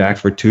going back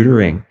for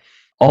tutoring,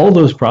 all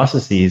those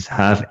processes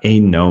have a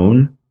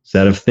known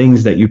set of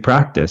things that you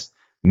practice.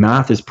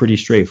 Math is pretty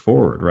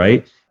straightforward,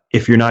 right?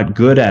 If you're not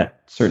good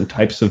at certain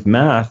types of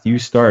math, you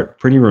start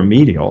pretty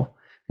remedial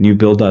and you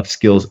build up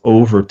skills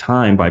over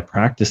time by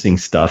practicing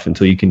stuff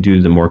until you can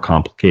do the more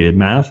complicated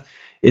math.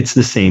 It's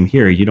the same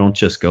here. You don't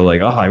just go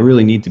like, oh, I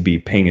really need to be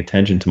paying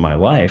attention to my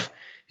life.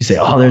 You say,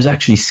 oh, there's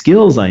actually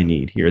skills I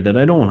need here that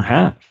I don't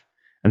have.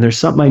 And there's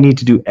something I need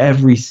to do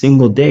every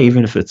single day,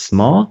 even if it's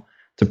small,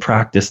 to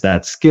practice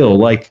that skill,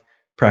 like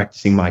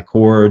practicing my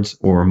chords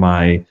or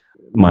my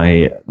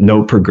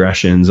note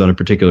progressions on a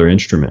particular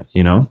instrument,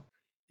 you know?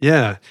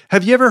 Yeah.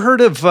 Have you ever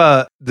heard of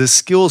the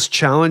skills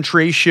challenge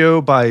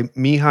ratio by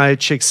Mihai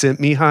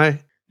Csikszentmihalyi?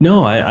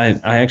 No, I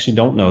actually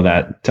don't know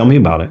that. Tell me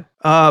about it.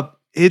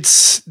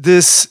 It's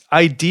this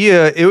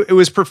idea. It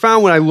was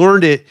profound when I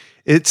learned it.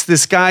 It's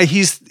this guy.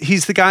 He's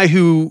the guy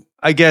who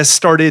I guess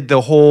started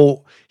the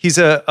whole. He's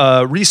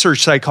a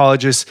research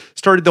psychologist.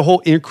 Started the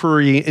whole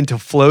inquiry into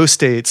flow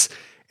states,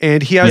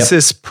 and he has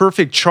this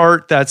perfect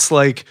chart that's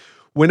like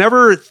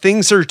whenever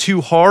things are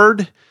too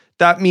hard,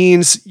 that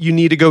means you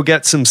need to go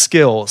get some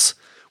skills.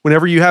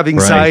 Whenever you have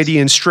anxiety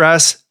and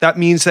stress, that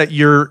means that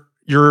you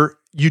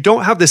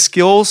don't have the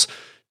skills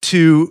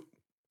to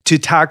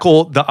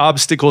tackle the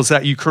obstacles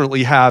that you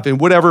currently have in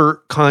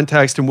whatever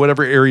context and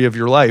whatever area of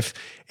your life.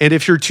 And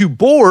if you're too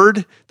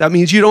bored, that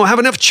means you don't have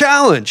enough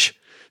challenge.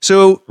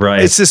 So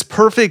it's this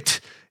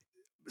perfect,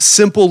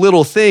 simple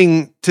little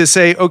thing to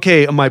say,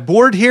 okay, am I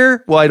bored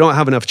here? Well, I don't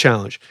have enough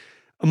challenge.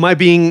 Am I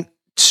being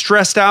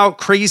stressed out,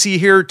 crazy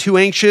here, too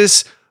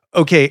anxious?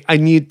 Okay, I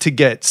need to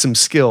get some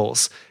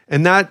skills.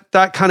 And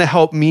that kind of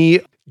helped me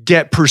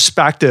get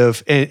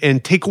perspective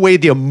and take away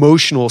the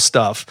emotional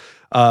stuff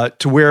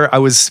to where I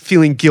was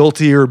feeling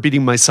guilty or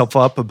beating myself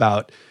up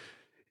about,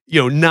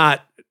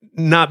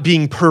 not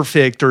being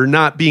perfect or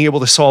not being able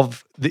to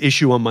solve the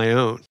issue on my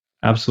own.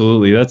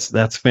 Absolutely.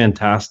 That's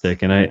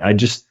fantastic. And I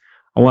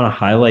want to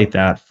highlight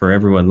that for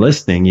everyone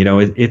listening.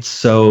 It's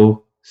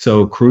so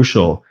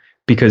crucial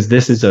because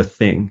this is a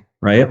thing,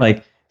 right?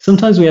 Like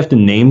sometimes we have to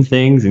name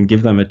things and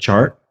give them a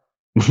chart,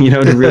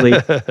 to really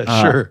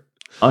sure.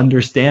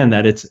 Understand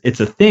that it's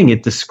a thing.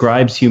 It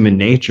describes human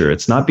nature.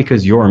 It's not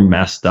because you're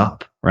messed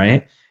up,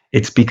 right?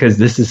 It's because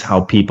this is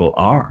how people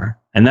are.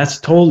 And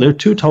they're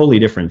two totally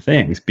different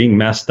things. Being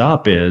messed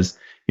up is,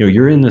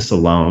 you're in this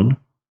alone,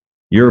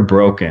 you're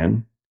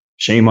broken,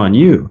 shame on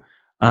you.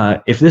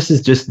 If this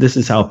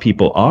is how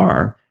people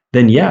are,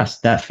 then yes,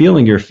 that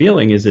feeling you're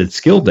feeling is a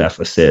skill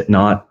deficit,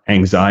 not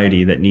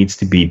anxiety that needs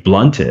to be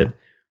blunted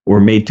or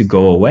made to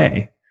go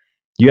away.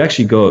 You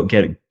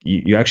actually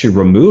you actually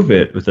remove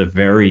it with a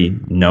very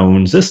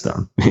known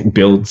system,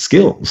 build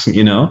skills,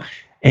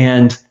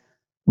 and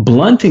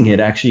blunting it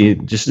actually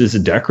just is a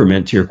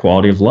decrement to your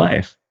quality of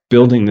life.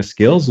 Building the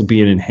skills will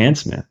be an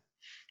enhancement.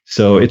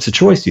 So it's a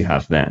choice you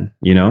have then,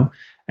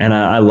 and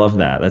I love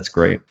that. That's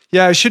great.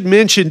 Yeah, I should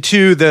mention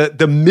too,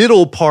 the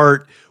middle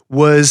part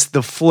was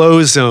the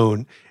flow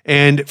zone.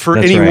 And for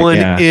anyone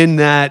in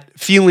that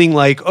feeling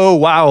like, oh,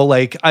 wow,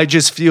 like I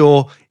just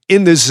feel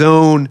in the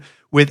zone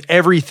with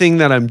everything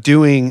that I'm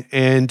doing.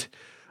 And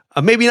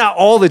maybe not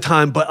all the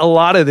time, but a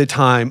lot of the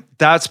time,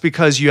 that's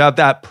because you have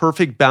that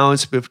perfect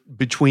balance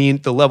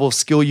between the level of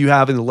skill you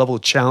have and the level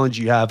of challenge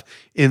you have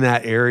in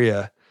that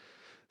area.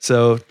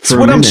 So it's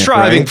what I'm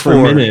striving for.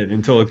 For a minute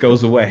until it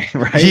goes away,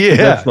 right? Yeah.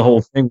 That's the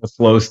whole thing with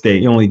flow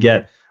state. You only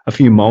get a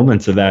few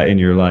moments of that in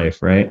your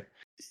life, right?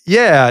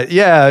 Yeah.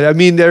 I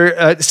mean,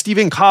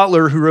 Stephen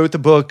Kotler, who wrote the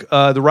book,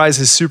 The Rise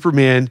of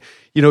Superman,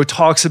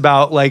 talks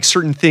about like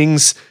certain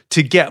things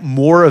to get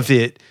more of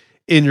it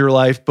in your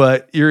life.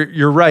 But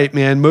you're right,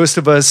 man. Most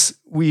of us,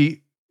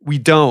 we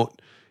don't,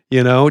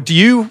 do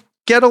you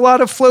get a lot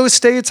of flow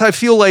states? I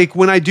feel like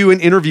when I do an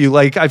interview,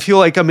 like I feel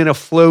like I'm in a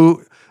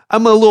flow.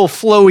 I'm a little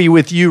flowy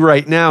with you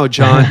right now,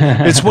 John.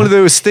 It's one of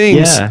those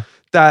things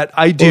that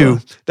I do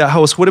that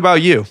helps. What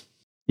about you?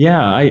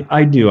 Yeah,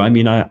 I do. I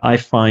mean, I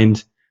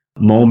find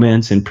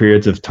moments and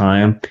periods of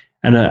time.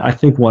 And I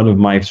think one of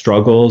my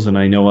struggles, and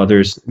I know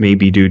others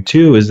maybe do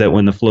too, is that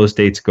when the flow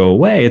states go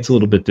away, it's a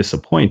little bit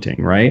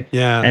disappointing, right?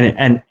 Yeah.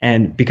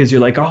 And because you're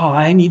like, oh,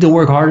 I need to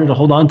work harder to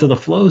hold on to the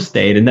flow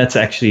state. And that's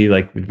actually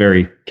like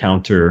very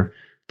counter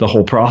the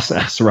whole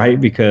process, right?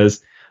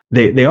 Because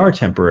they are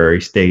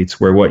temporary states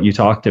where what you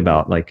talked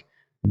about, like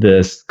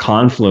this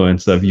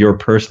confluence of your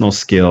personal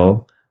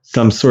skill,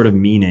 some sort of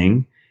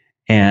meaning,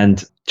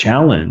 and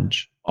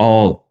challenge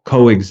all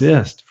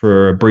coexist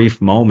for a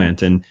brief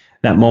moment. And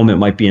that moment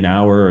might be an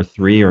hour or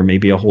 3 or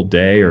maybe a whole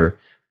day or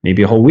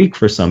maybe a whole week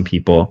for some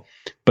people,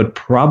 but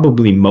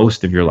probably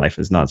most of your life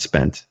is not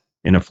spent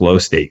in a flow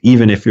state,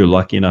 even if you're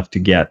lucky enough to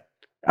get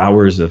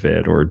hours of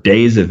it or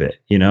days of it,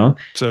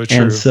 So true.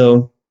 And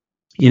so,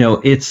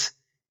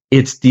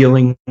 it's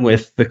dealing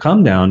with the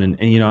come down.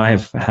 And I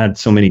have had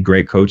so many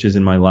great coaches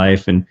in my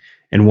life, and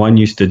one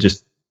used to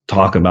just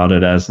talk about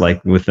it as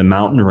like with the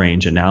mountain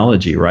range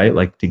analogy, right?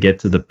 Like to get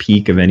to the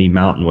peak of any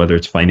mountain, whether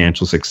it's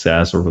financial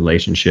success or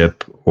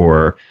relationship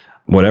or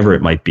whatever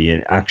it might be,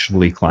 and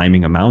actually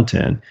climbing a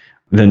mountain,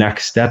 the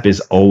next step is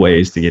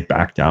always to get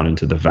back down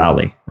into the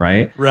valley,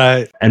 right?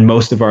 Right. And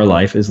most of our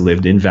life is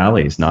lived in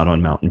valleys, not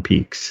on mountain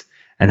peaks.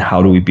 And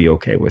how do we be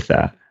okay with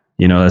that?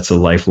 That's a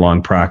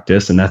lifelong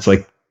practice. And that's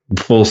like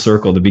full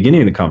circle, the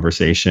beginning of the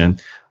conversation.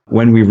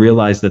 When we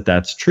realize that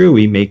that's true,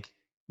 we make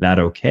that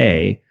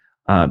okay.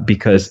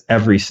 Because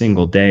every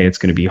single day it's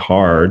going to be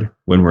hard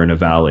when we're in a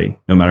valley,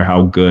 no matter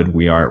how good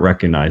we are at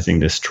recognizing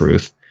this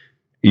truth.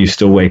 You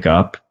still wake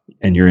up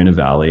and you're in a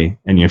valley,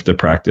 and you have to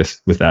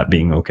practice with that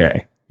being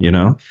okay,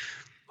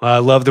 I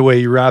love the way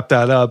you wrap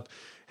that up.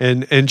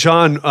 And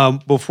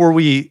John, before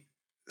we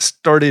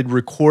started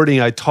recording,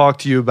 I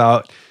talked to you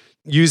about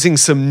using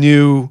some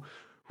new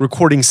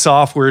recording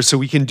software so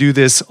we can do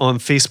this on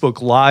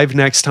Facebook Live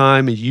next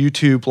time and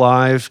YouTube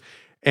Live.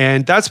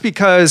 And that's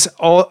because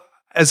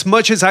as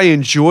much as I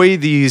enjoy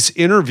these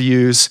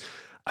interviews,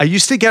 I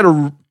used to get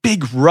a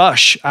big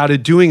rush out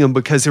of doing them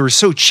because they were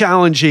so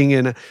challenging,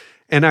 and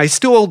I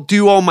still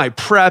do all my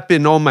prep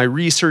and all my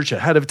research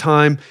ahead of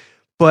time.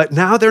 But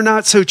now they're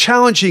not so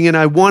challenging, and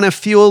I want to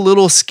feel a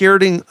little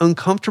scared and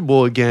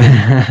uncomfortable again.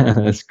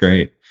 That's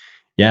great.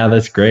 Yeah,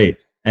 that's great.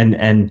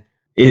 And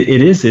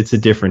it's a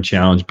different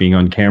challenge being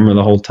on camera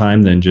the whole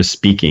time than just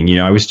speaking. You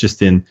know, I was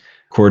just in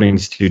recording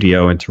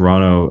studio in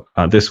Toronto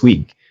this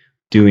week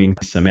doing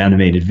some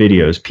animated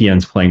videos.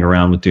 PN's playing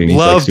around with doing these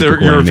Love your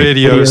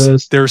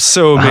videos. They're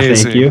so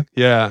amazing. Thank you.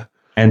 Yeah.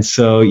 And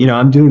so, you know,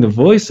 I'm doing the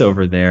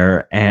voiceover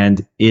there,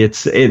 and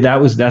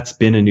that's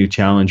been a new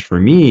challenge for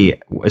me,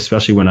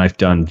 especially when I've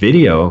done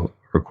video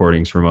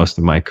recordings for most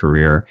of my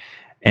career.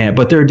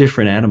 But they're a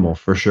different animal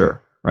for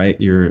sure, right?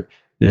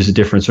 There's a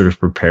different sort of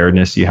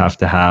preparedness you have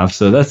to have.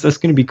 So that's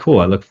going to be cool.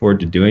 I look forward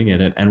to doing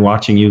it and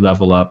watching you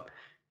level up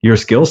your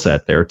skill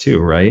set there too,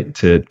 right?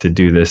 To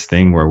do this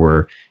thing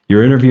where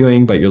you're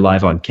interviewing, but you're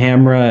live on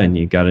camera, and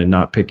you got to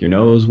not pick your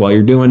nose while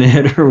you're doing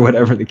it, or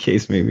whatever the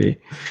case may be.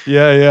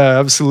 Yeah,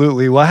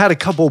 absolutely. Well, I had a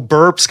couple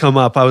burps come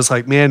up. I was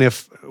like, man,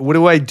 what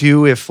do I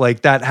do if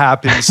like that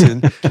happens?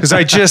 And because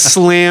I just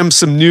slammed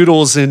some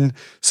noodles and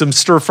some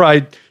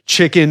stir-fried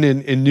chicken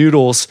and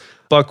noodles,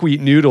 buckwheat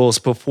noodles,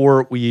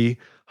 before we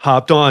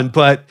hopped on.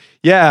 But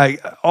yeah, it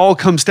all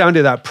comes down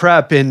to that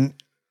prep, and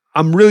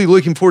I'm really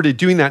looking forward to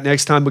doing that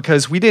next time,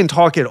 because we didn't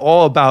talk at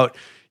all about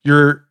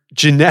your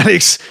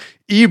genetics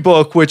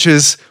ebook, which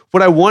is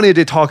what I wanted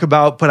to talk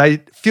about. But I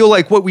feel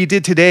like what we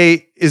did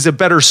today is a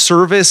better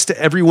service to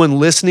everyone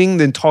listening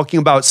than talking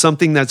about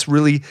something that's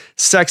really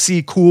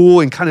sexy,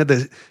 cool, and kind of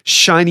the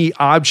shiny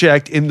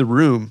object in the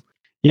room.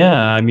 Yeah,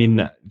 I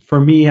mean, for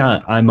me,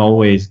 I'm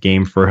always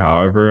game for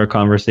however a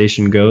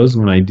conversation goes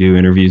when I do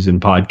interviews and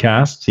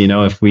podcasts. You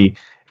know, if we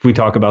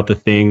talk about the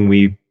thing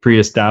we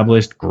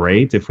pre-established,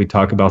 great. If we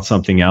talk about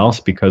something else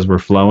because we're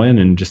flowing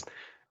and just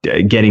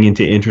getting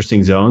into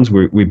interesting zones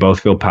we both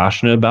feel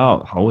passionate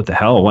about, what the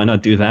hell? Why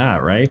not do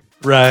that, right?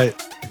 Right.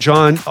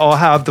 John, I'll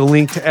have the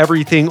link to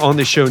everything on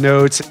the show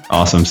notes.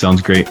 Awesome.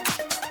 Sounds great.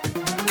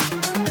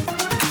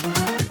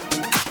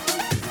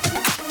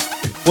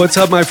 What's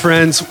up, my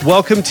friends?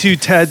 Welcome to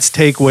Ted's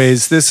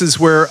Takeaways. This is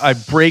where I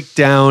break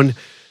down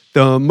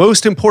the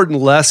most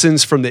important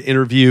lessons from the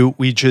interview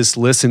we just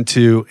listened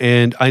to.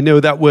 And I know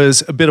that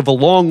was a bit of a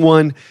long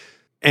one.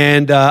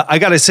 And I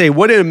got to say,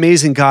 what an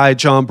amazing guy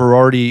John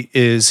Berardi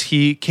is.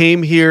 He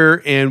came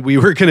here and we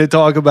were going to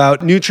talk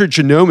about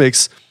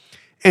nutrigenomics,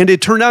 and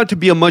it turned out to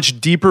be a much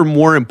deeper,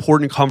 more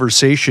important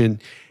conversation.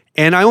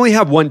 And I only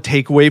have one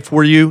takeaway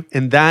for you,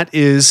 and that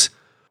is,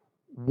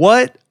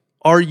 what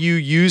are you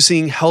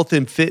using health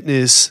and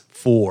fitness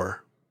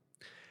for?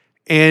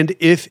 And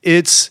if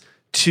it's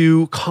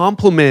to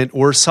complement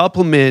or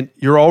supplement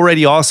your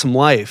already awesome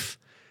life,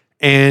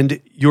 and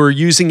you're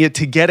using it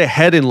to get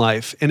ahead in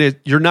life, and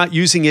you're not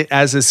using it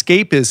as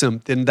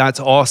escapism, then that's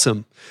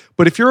awesome.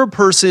 But if you're a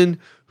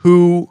person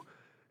who,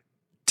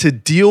 to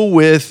deal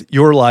with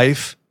your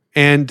life,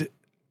 and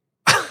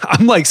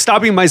I'm like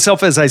stopping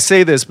myself as I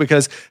say this,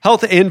 because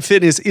health and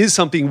fitness is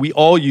something we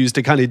all use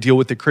to kind of deal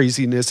with the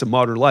craziness of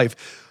modern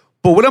life.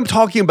 But what I'm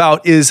talking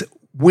about is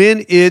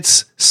when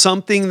it's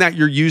something that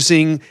you're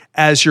using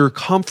as your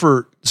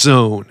comfort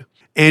zone,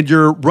 and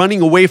you're running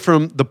away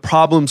from the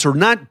problems or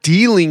not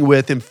dealing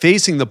with and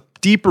facing the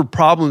deeper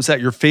problems that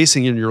you're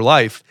facing in your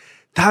life,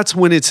 that's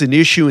when it's an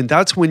issue. And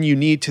that's when you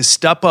need to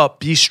step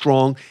up, be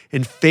strong,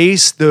 and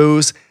face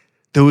those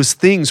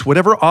things.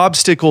 Whatever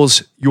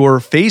obstacles you're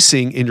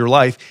facing in your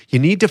life, you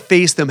need to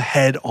face them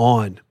head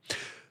on.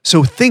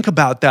 So think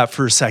about that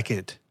for a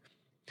second,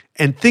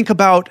 and think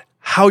about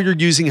how you're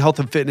using health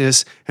and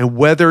fitness, and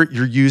whether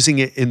you're using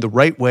it in the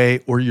right way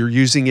or you're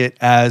using it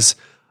as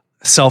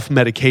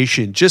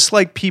self-medication, just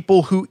like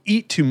people who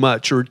eat too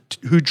much or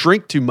who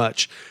drink too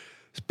much,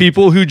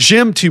 people who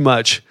gym too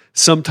much.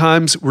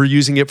 Sometimes we're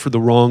using it for the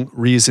wrong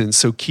reasons.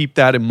 So keep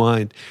that in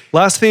mind.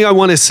 Last thing I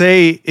want to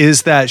say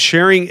is that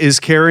sharing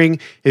is caring.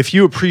 If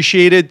you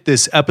appreciated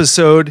this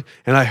episode,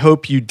 and I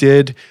hope you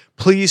did,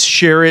 please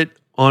share it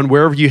on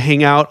wherever you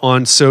hang out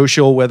on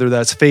social, whether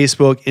that's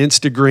Facebook,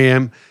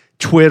 Instagram,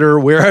 Twitter,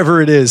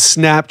 wherever it is,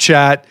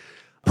 Snapchat.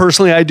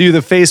 Personally, I do the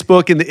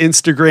Facebook and the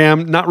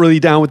Instagram, not really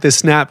down with the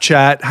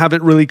Snapchat,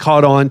 haven't really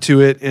caught on to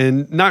it,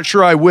 and not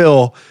sure I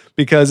will,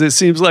 because it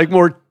seems like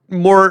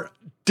more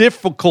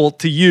difficult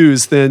to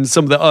use than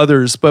some of the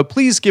others. But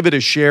please give it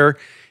a share.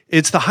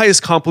 It's the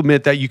highest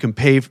compliment that you can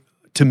pay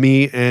to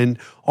me, and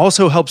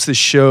also helps the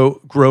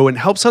show grow and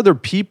helps other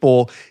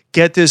people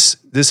get this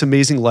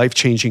amazing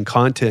life-changing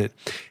content.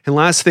 And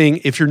last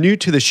thing, if you're new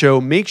to the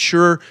show, make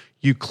sure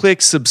you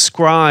click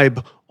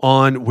subscribe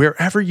on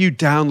wherever you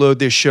download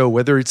this show,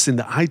 whether it's in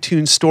the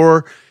iTunes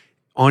store,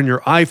 on your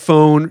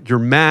iPhone, your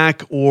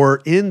Mac,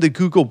 or in the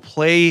Google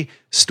Play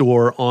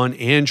Store on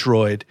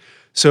Android.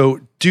 So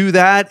do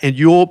that and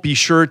you'll be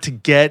sure to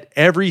get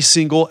every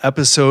single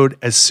episode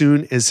as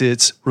soon as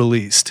it's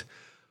released.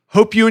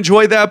 Hope you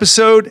enjoyed the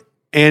episode.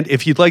 And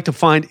if you'd like to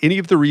find any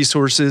of the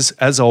resources,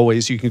 as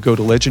always, you can go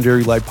to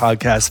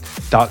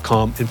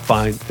legendarylifepodcast.com and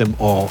find them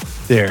all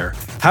there.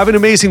 Have an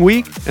amazing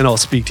week, and I'll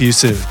speak to you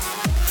soon.